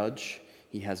supreme judge.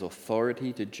 He has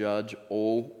authority to judge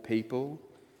all people,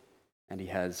 and he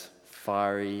has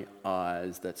fiery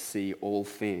eyes that see all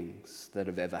things that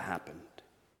have ever happened.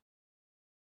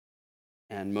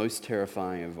 And most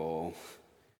terrifying of all,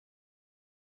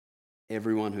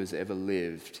 everyone who's ever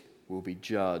lived will be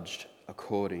judged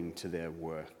according to their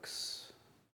works.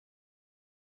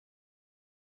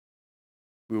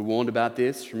 We were warned about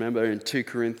this. Remember in 2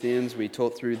 Corinthians, we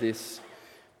taught through this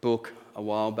book a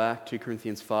while back, 2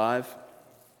 Corinthians 5.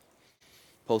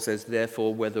 Paul says,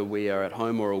 therefore, whether we are at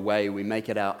home or away, we make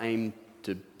it our aim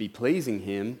to be pleasing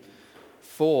him,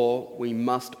 for we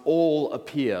must all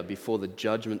appear before the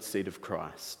judgment seat of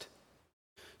Christ,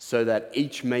 so that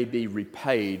each may be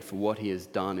repaid for what he has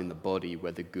done in the body,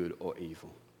 whether good or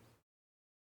evil.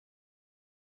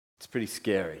 It's pretty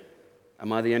scary.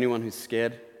 Am I the only one who's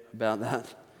scared about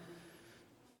that?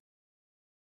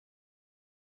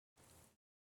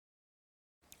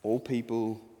 All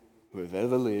people who have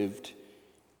ever lived,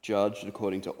 judged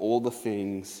according to all the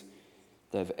things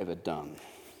they've ever done.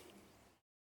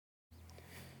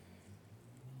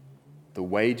 The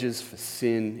wages for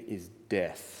sin is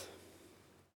death.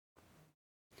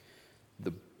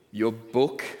 Your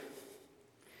book,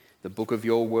 the book of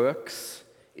your works,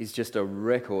 is just a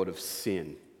record of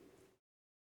sin.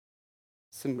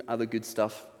 Some other good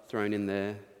stuff thrown in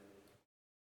there.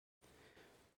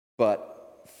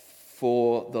 But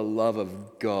for the love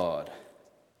of God,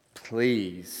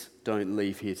 please don't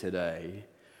leave here today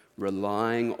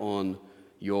relying on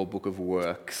your book of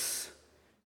works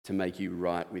to make you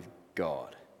right with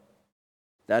God.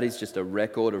 That is just a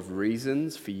record of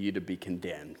reasons for you to be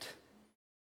condemned.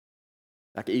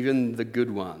 Like even the good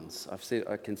ones.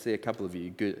 I can see a couple of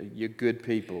you. You're good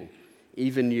people.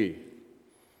 Even you.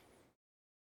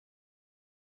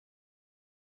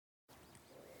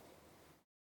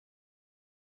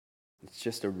 It's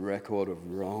just a record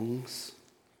of wrongs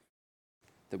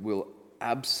that will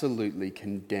absolutely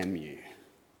condemn you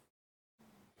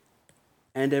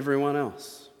and everyone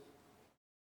else.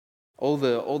 All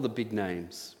the big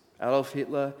names. Adolf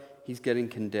Hitler, he's getting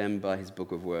condemned by his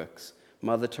book of works.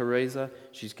 Mother Teresa,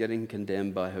 she's getting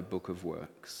condemned by her book of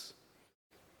works.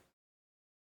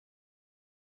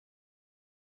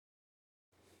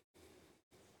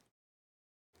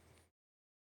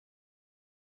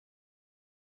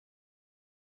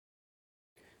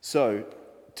 So,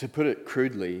 to put it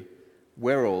crudely,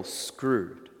 we're all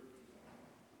screwed.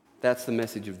 That's the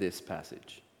message of this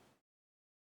passage.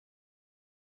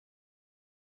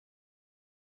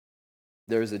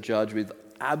 There is a judge with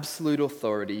absolute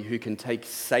authority who can take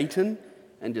Satan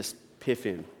and just piff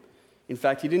him. In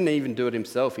fact, he didn't even do it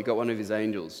himself. He got one of his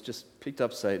angels, just picked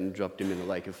up Satan and dropped him in the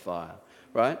lake of fire,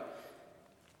 right?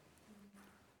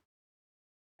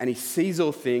 And he sees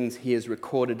all things. He has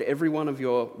recorded every one of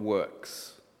your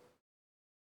works.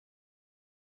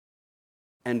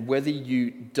 And whether you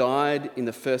died in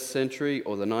the 1st century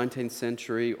or the 19th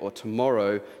century or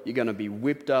tomorrow, you're going to be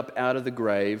whipped up out of the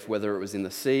grave, whether it was in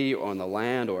the sea or on the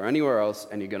land or anywhere else,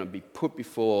 and you're going to be put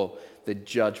before the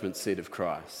judgment seat of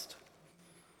Christ.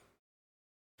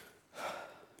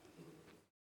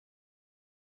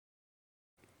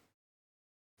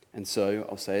 And so,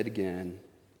 I'll say it again,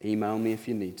 email me if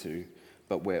you need to,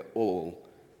 but we're all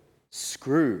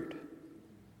screwed.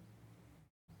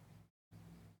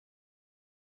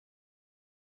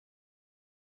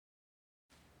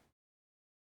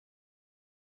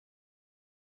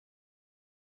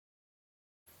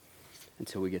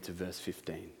 Until we get to verse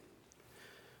 15.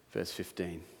 Verse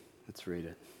 15, let's read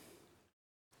it.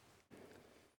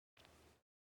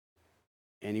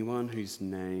 Anyone whose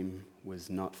name was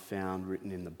not found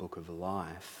written in the book of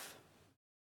life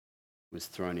was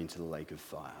thrown into the lake of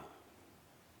fire.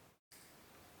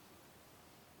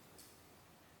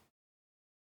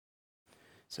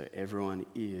 So everyone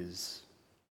is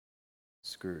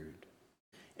screwed.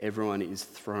 Everyone is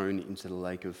thrown into the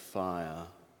lake of fire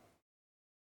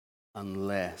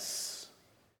unless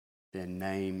their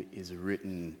name is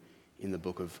written in the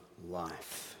book of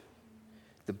life.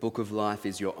 The book of life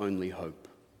is your only hope.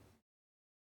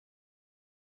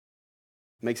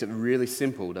 Makes it really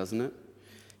simple, doesn't it?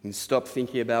 You can stop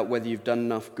thinking about whether you've done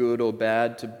enough good or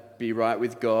bad to be right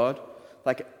with God.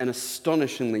 Like an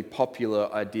astonishingly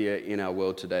popular idea in our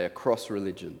world today across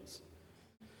religions.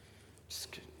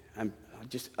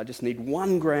 I just need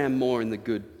 1 gram more in the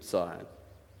good side,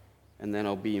 and then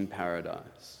I'll be in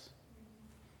paradise.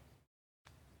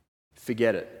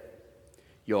 Forget it.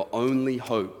 Your only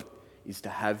hope is to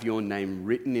have your name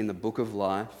written in the book of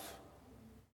life,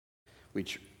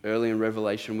 which early in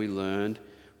Revelation we learned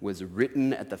was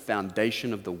written at the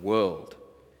foundation of the world.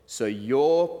 So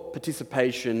your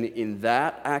participation in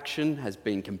that action has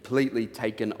been completely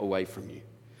taken away from you.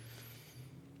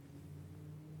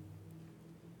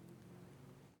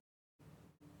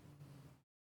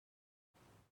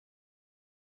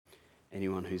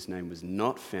 Anyone whose name was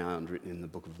not found written in the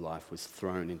book of life was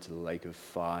thrown into the lake of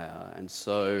fire. And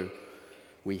so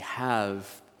we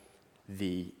have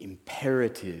the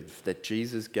imperative that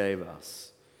Jesus gave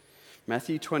us.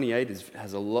 Matthew 28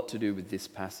 has a lot to do with this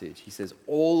passage. He says,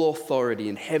 all authority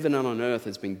in heaven and on earth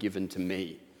has been given to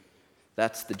me.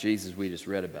 That's the Jesus we just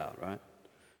read about, right?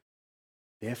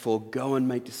 Therefore, go and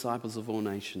make disciples of all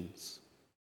nations,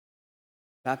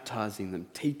 baptizing them,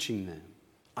 teaching them.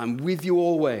 I'm with you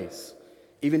always,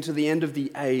 even to the end of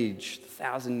the age,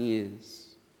 1,000 years.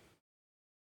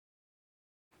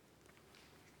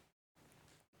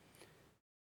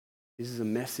 This is a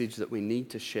message that we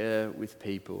need to share with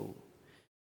people.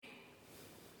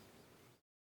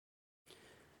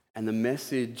 And the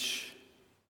message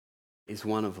is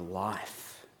one of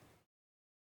life.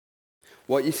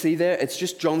 What you see there, it's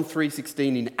just John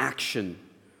 3:16 in action.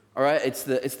 All right, it's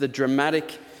the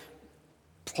dramatic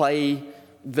play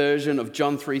version of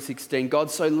John 3:16. God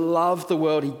so loved the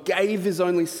world, he gave his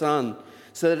only son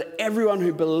so that everyone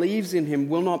who believes in him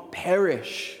will not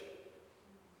perish,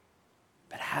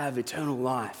 but have eternal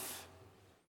life.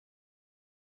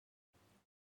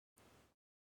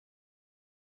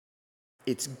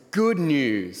 It's good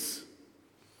news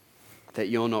that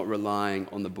you're not relying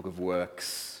on the book of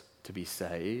works to be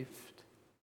saved.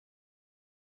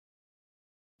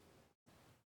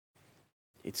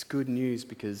 It's good news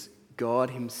because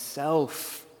God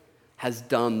himself has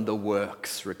done the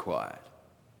works required.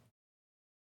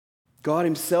 God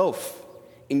himself,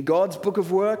 in God's book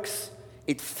of works,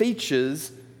 it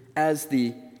features as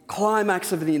the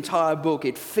climax of the entire book,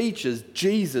 it features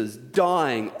Jesus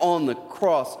dying on the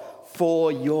cross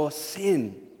for your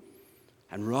sin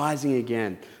and rising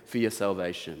again for your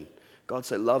salvation. God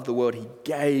so loved the world, he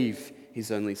gave his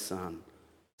only son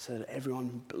so that everyone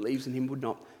who believes in him would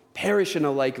not perish in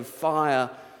a lake of fire,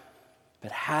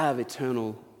 but have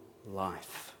eternal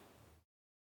life.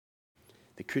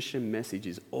 The Christian message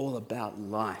is all about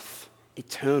life,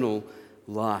 eternal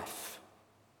life.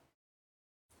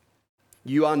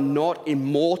 You are not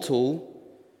immortal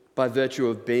by virtue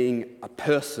of being a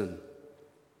person.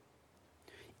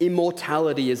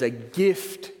 Immortality is a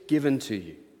gift given to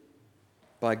you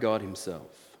by God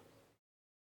himself.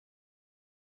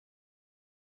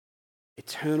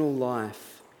 Eternal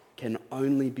life can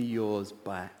only be yours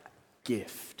by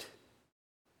gift.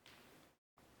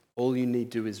 All you need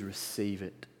to do is receive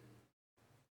it.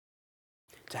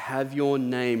 To have your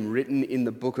name written in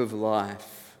the book of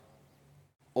life,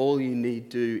 all you need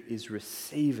to do is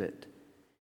receive it.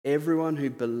 Everyone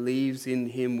who believes in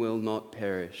him will not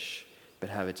perish, but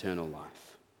have eternal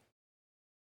life.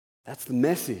 That's the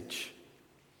message.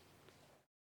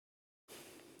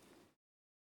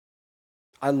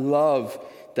 I love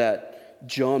that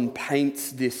John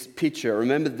paints this picture.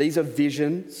 Remember, these are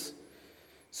visions,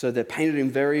 so they're painted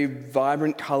in very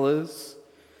vibrant colors.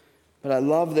 But I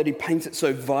love that he paints it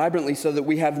so vibrantly so that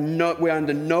we're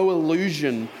under no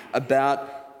illusion about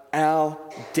our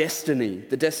destiny,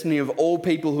 the destiny of all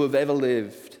people who have ever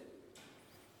lived.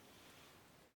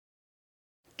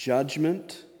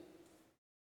 Judgment,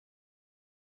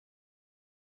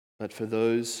 but for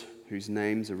those whose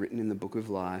names are written in the book of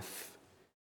life,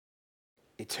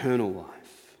 eternal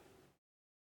life.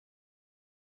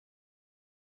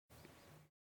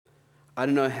 I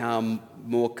don't know how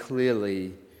more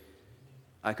clearly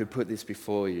I could put this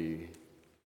before you,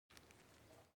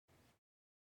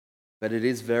 but it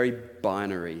is very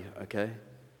binary, okay?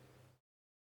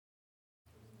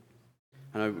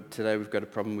 I know today we've got a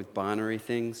problem with binary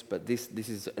things, but this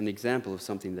is an example of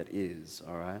something that is,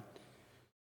 all right?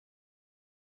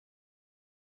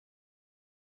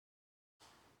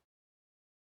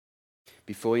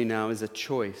 Before you now is a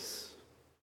choice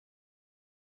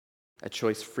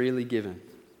freely given.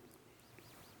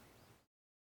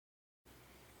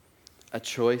 a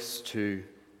choice to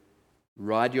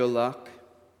ride your luck,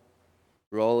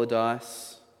 roll the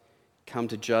dice, come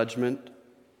to judgment,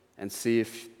 and see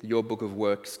if your book of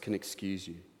works can excuse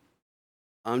you.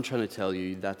 I'm trying to tell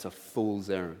you that's a fool's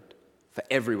errand for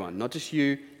everyone, not just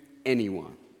you,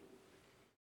 anyone.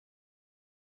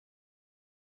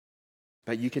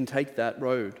 But you can take that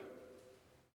road.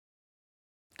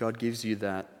 God gives you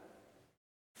that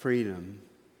freedom.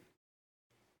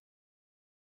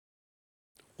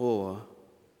 Or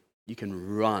you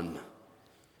can run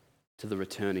to the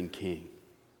returning King.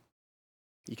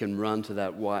 You can run to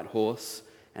that white horse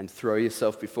and throw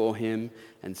yourself before him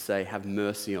and say, "Have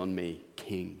mercy on me,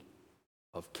 King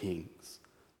of kings,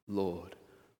 Lord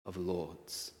of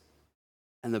lords."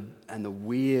 And the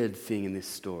weird thing in this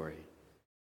story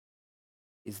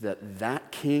is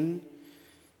that king,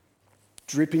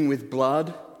 dripping with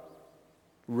blood,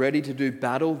 ready to do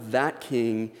battle, that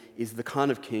king is the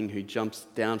kind of king who jumps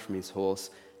down from his horse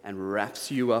and wraps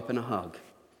you up in a hug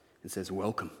and says,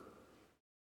 "Welcome.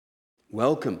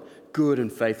 Welcome, good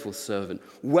and faithful servant.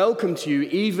 Welcome to you,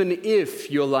 even if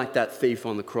you're like that thief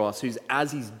on the cross who's,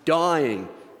 as he's dying,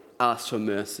 asks for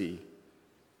mercy."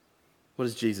 What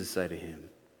does Jesus say to him?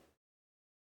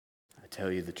 "I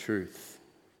tell you the truth.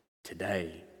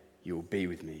 Today you will be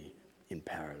with me in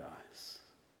paradise."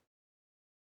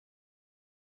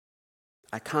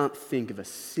 I can't think of a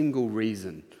single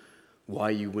reason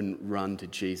why you wouldn't run to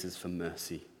Jesus for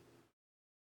mercy.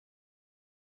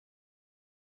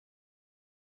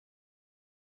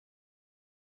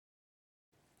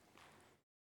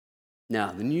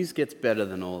 Now, the news gets better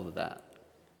than all of that.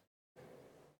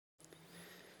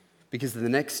 Because the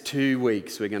next 2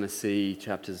 weeks, we're going to see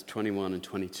chapters 21 and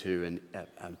 22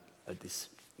 and this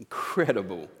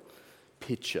incredible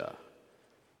picture,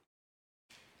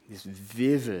 this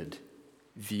vivid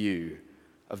view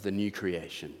of the new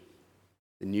creation,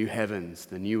 the new heavens,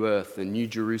 the new earth, the new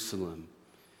Jerusalem,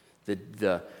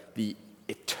 the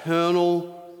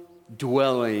eternal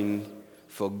dwelling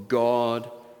for God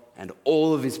and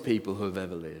all of his people who have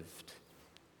ever lived.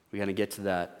 We're going to get to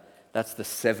that. That's the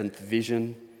seventh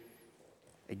vision.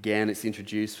 Again, it's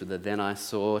introduced with the "Then I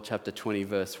saw," chapter 20,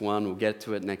 verse 1. We'll get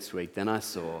to it next week. "Then I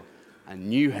saw a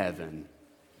new heaven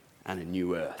and a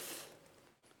new earth."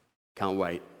 Can't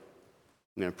wait.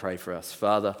 I'm going to pray for us.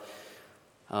 Father,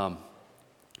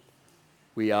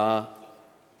 we are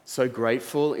so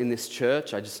grateful in this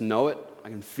church. I just know it. I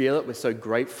can feel it. We're so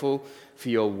grateful for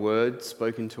your word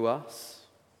spoken to us.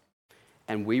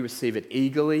 And we receive it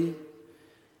eagerly,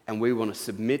 and we want to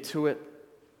submit to it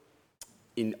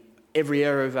in every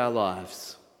area of our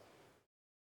lives.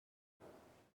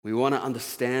 We want to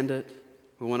understand it.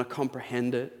 We want to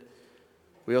comprehend it.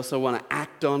 We also want to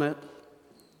act on it.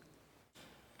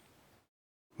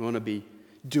 We want to be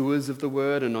doers of the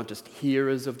word and not just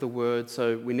hearers of the word.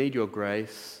 So we need your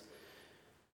grace.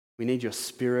 We need your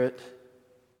spirit.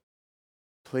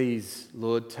 Please,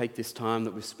 Lord, take this time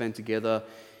that we've spent together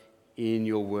in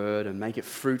your word and make it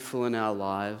fruitful in our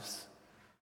lives.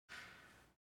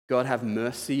 God, have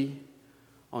mercy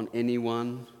on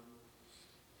anyone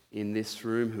in this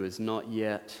room who has not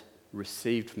yet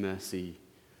received mercy.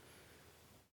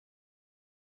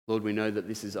 Lord, we know that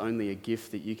this is only a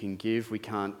gift that you can give. We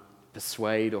can't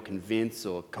persuade or convince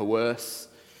or coerce.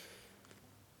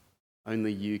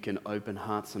 Only you can open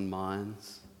hearts and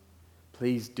minds.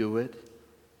 Please do it.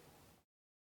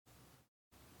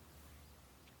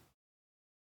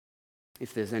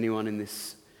 If there's anyone in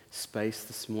this space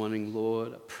this morning,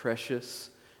 Lord, a precious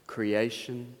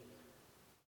creation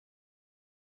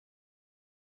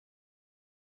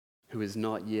who has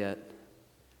not yet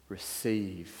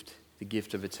received the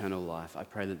gift of eternal life, I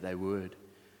pray that they would.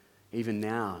 Even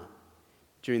now,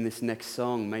 during this next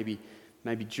song, maybe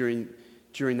during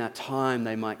that time,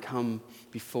 they might come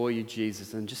before you,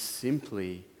 Jesus, and just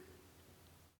simply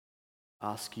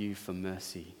ask you for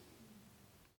mercy.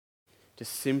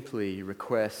 Just simply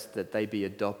request that they be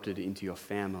adopted into your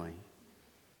family.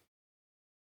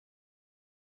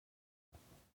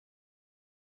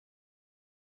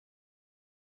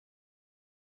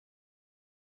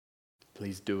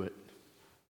 Please do it.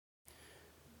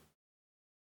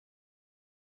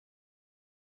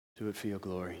 Do it for your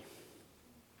glory.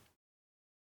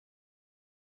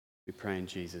 We pray in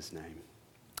Jesus' name.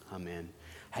 Amen.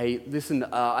 Hey, listen,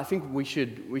 I think we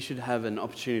should have an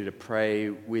opportunity to pray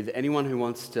with anyone who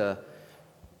wants to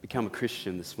become a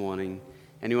Christian this morning,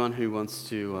 anyone who wants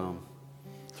to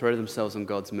throw themselves on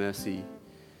God's mercy.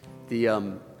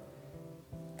 The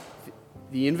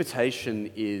invitation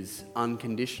is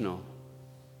unconditional.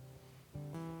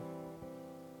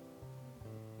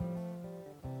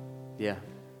 Yeah.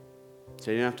 So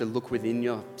you don't have to look within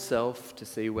yourself to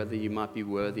see whether you might be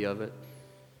worthy of it.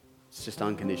 It's just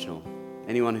unconditional.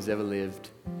 Anyone who's ever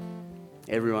lived,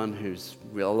 everyone who's,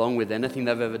 along with anything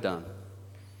they've ever done,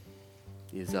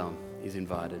 is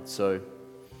invited. So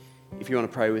if you want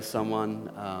to pray with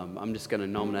someone, I'm just going to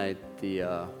nominate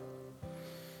the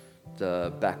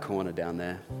back corner down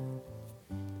there.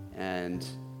 And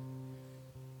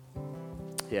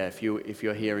yeah, if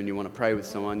you're here and you want to pray with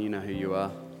someone, you know who you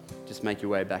are. Just make your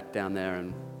way back down there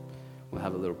and we'll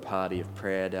have a little party of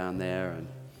prayer down there. And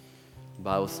the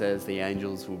Bible says the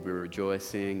angels will be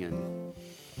rejoicing and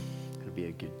it'll be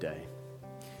a good day.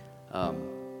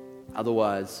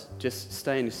 Otherwise, just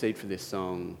stay in your seat for this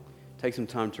song. Take some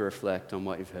time to reflect on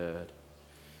what you've heard.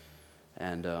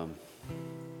 And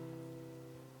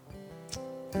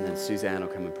then Suzanne will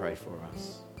come and pray for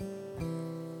us.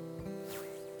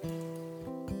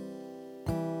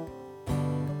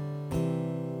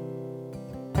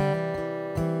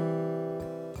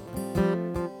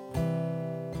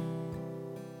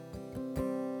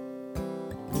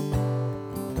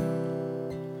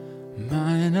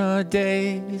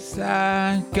 Days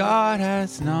that God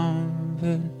has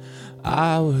numbered,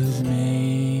 I was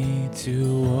made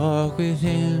to walk with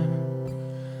Him.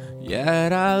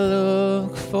 Yet I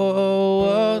look for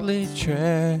worldly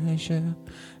treasure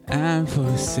and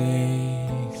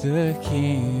forsake the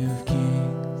King of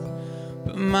Kings.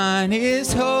 But mine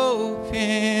is hope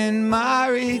in my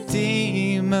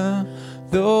Redeemer.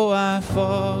 Though I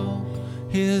fall,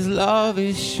 His love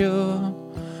is sure.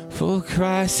 For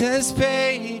Christ has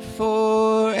paid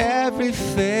for every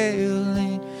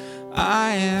failing.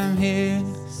 I am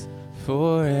His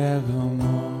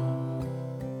forevermore.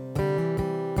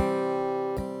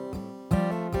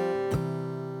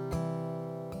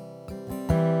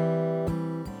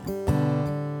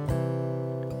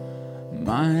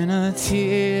 Mine are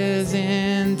tears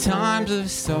in times of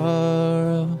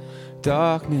sorrow,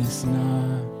 darkness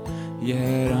not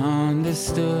yet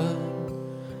understood.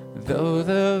 Though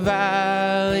the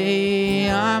valley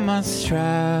I must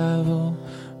travel,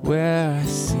 where I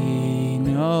see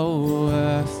no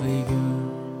earthly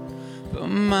good. But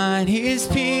mine is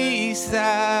peace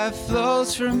that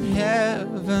flows from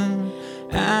heaven,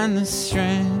 and the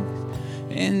strength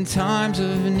in times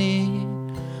of need.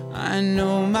 I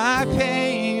know my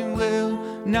pain will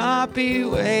not be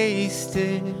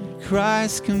wasted.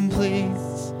 Christ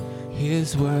completes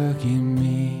His work in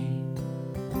me.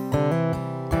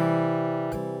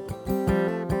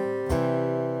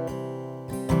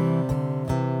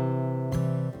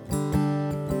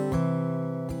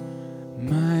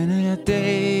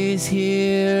 Days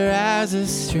here as a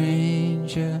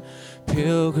stranger,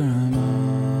 pilgrim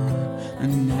on a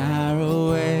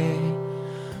narrow way.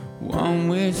 One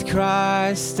with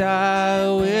Christ I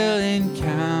will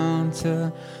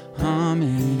encounter, harm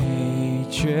and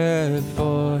hatred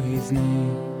for His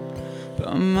name.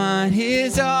 But mine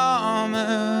His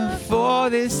armor for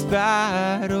this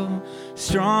battle,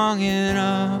 strong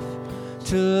enough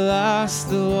to last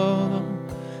the war.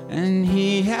 And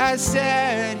He has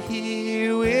said He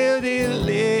will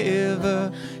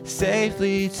deliver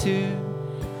safely to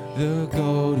the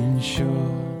golden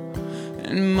shore.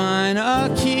 And mine are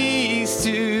keys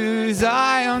to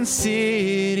Zion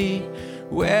city,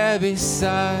 where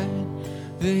beside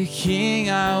the King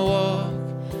I walk.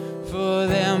 For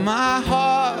there my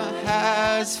heart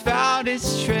has found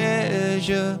its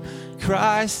treasure.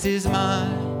 Christ is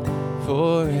mine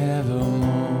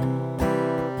forevermore.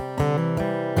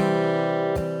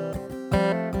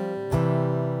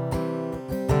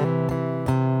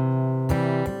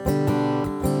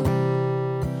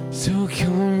 So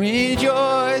come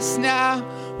rejoice now,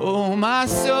 oh my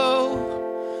soul,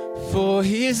 for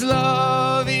His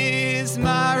love is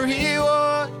my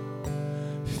reward.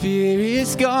 Fear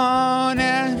is gone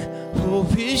and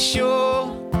hope is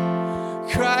sure.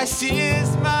 Christ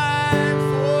is mine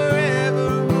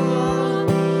forevermore.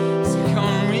 So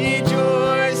come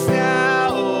rejoice now,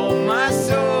 oh my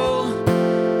soul,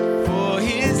 for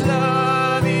His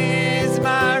love is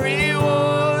my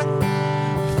reward.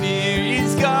 Fear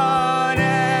is gone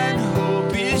and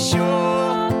hope is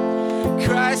sure.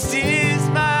 Christ is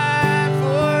mine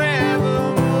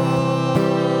forevermore.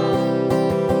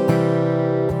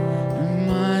 And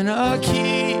mine are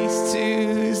keys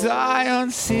to Zion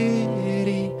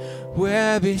city,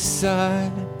 where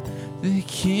beside the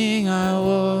King I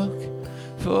walk.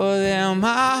 For there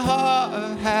my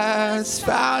heart has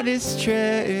found its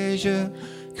treasure.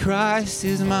 Christ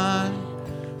is mine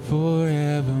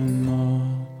forevermore.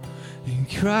 And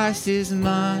Christ is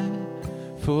mine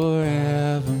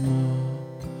forevermore.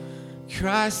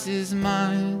 Christ is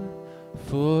mine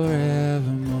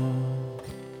forevermore.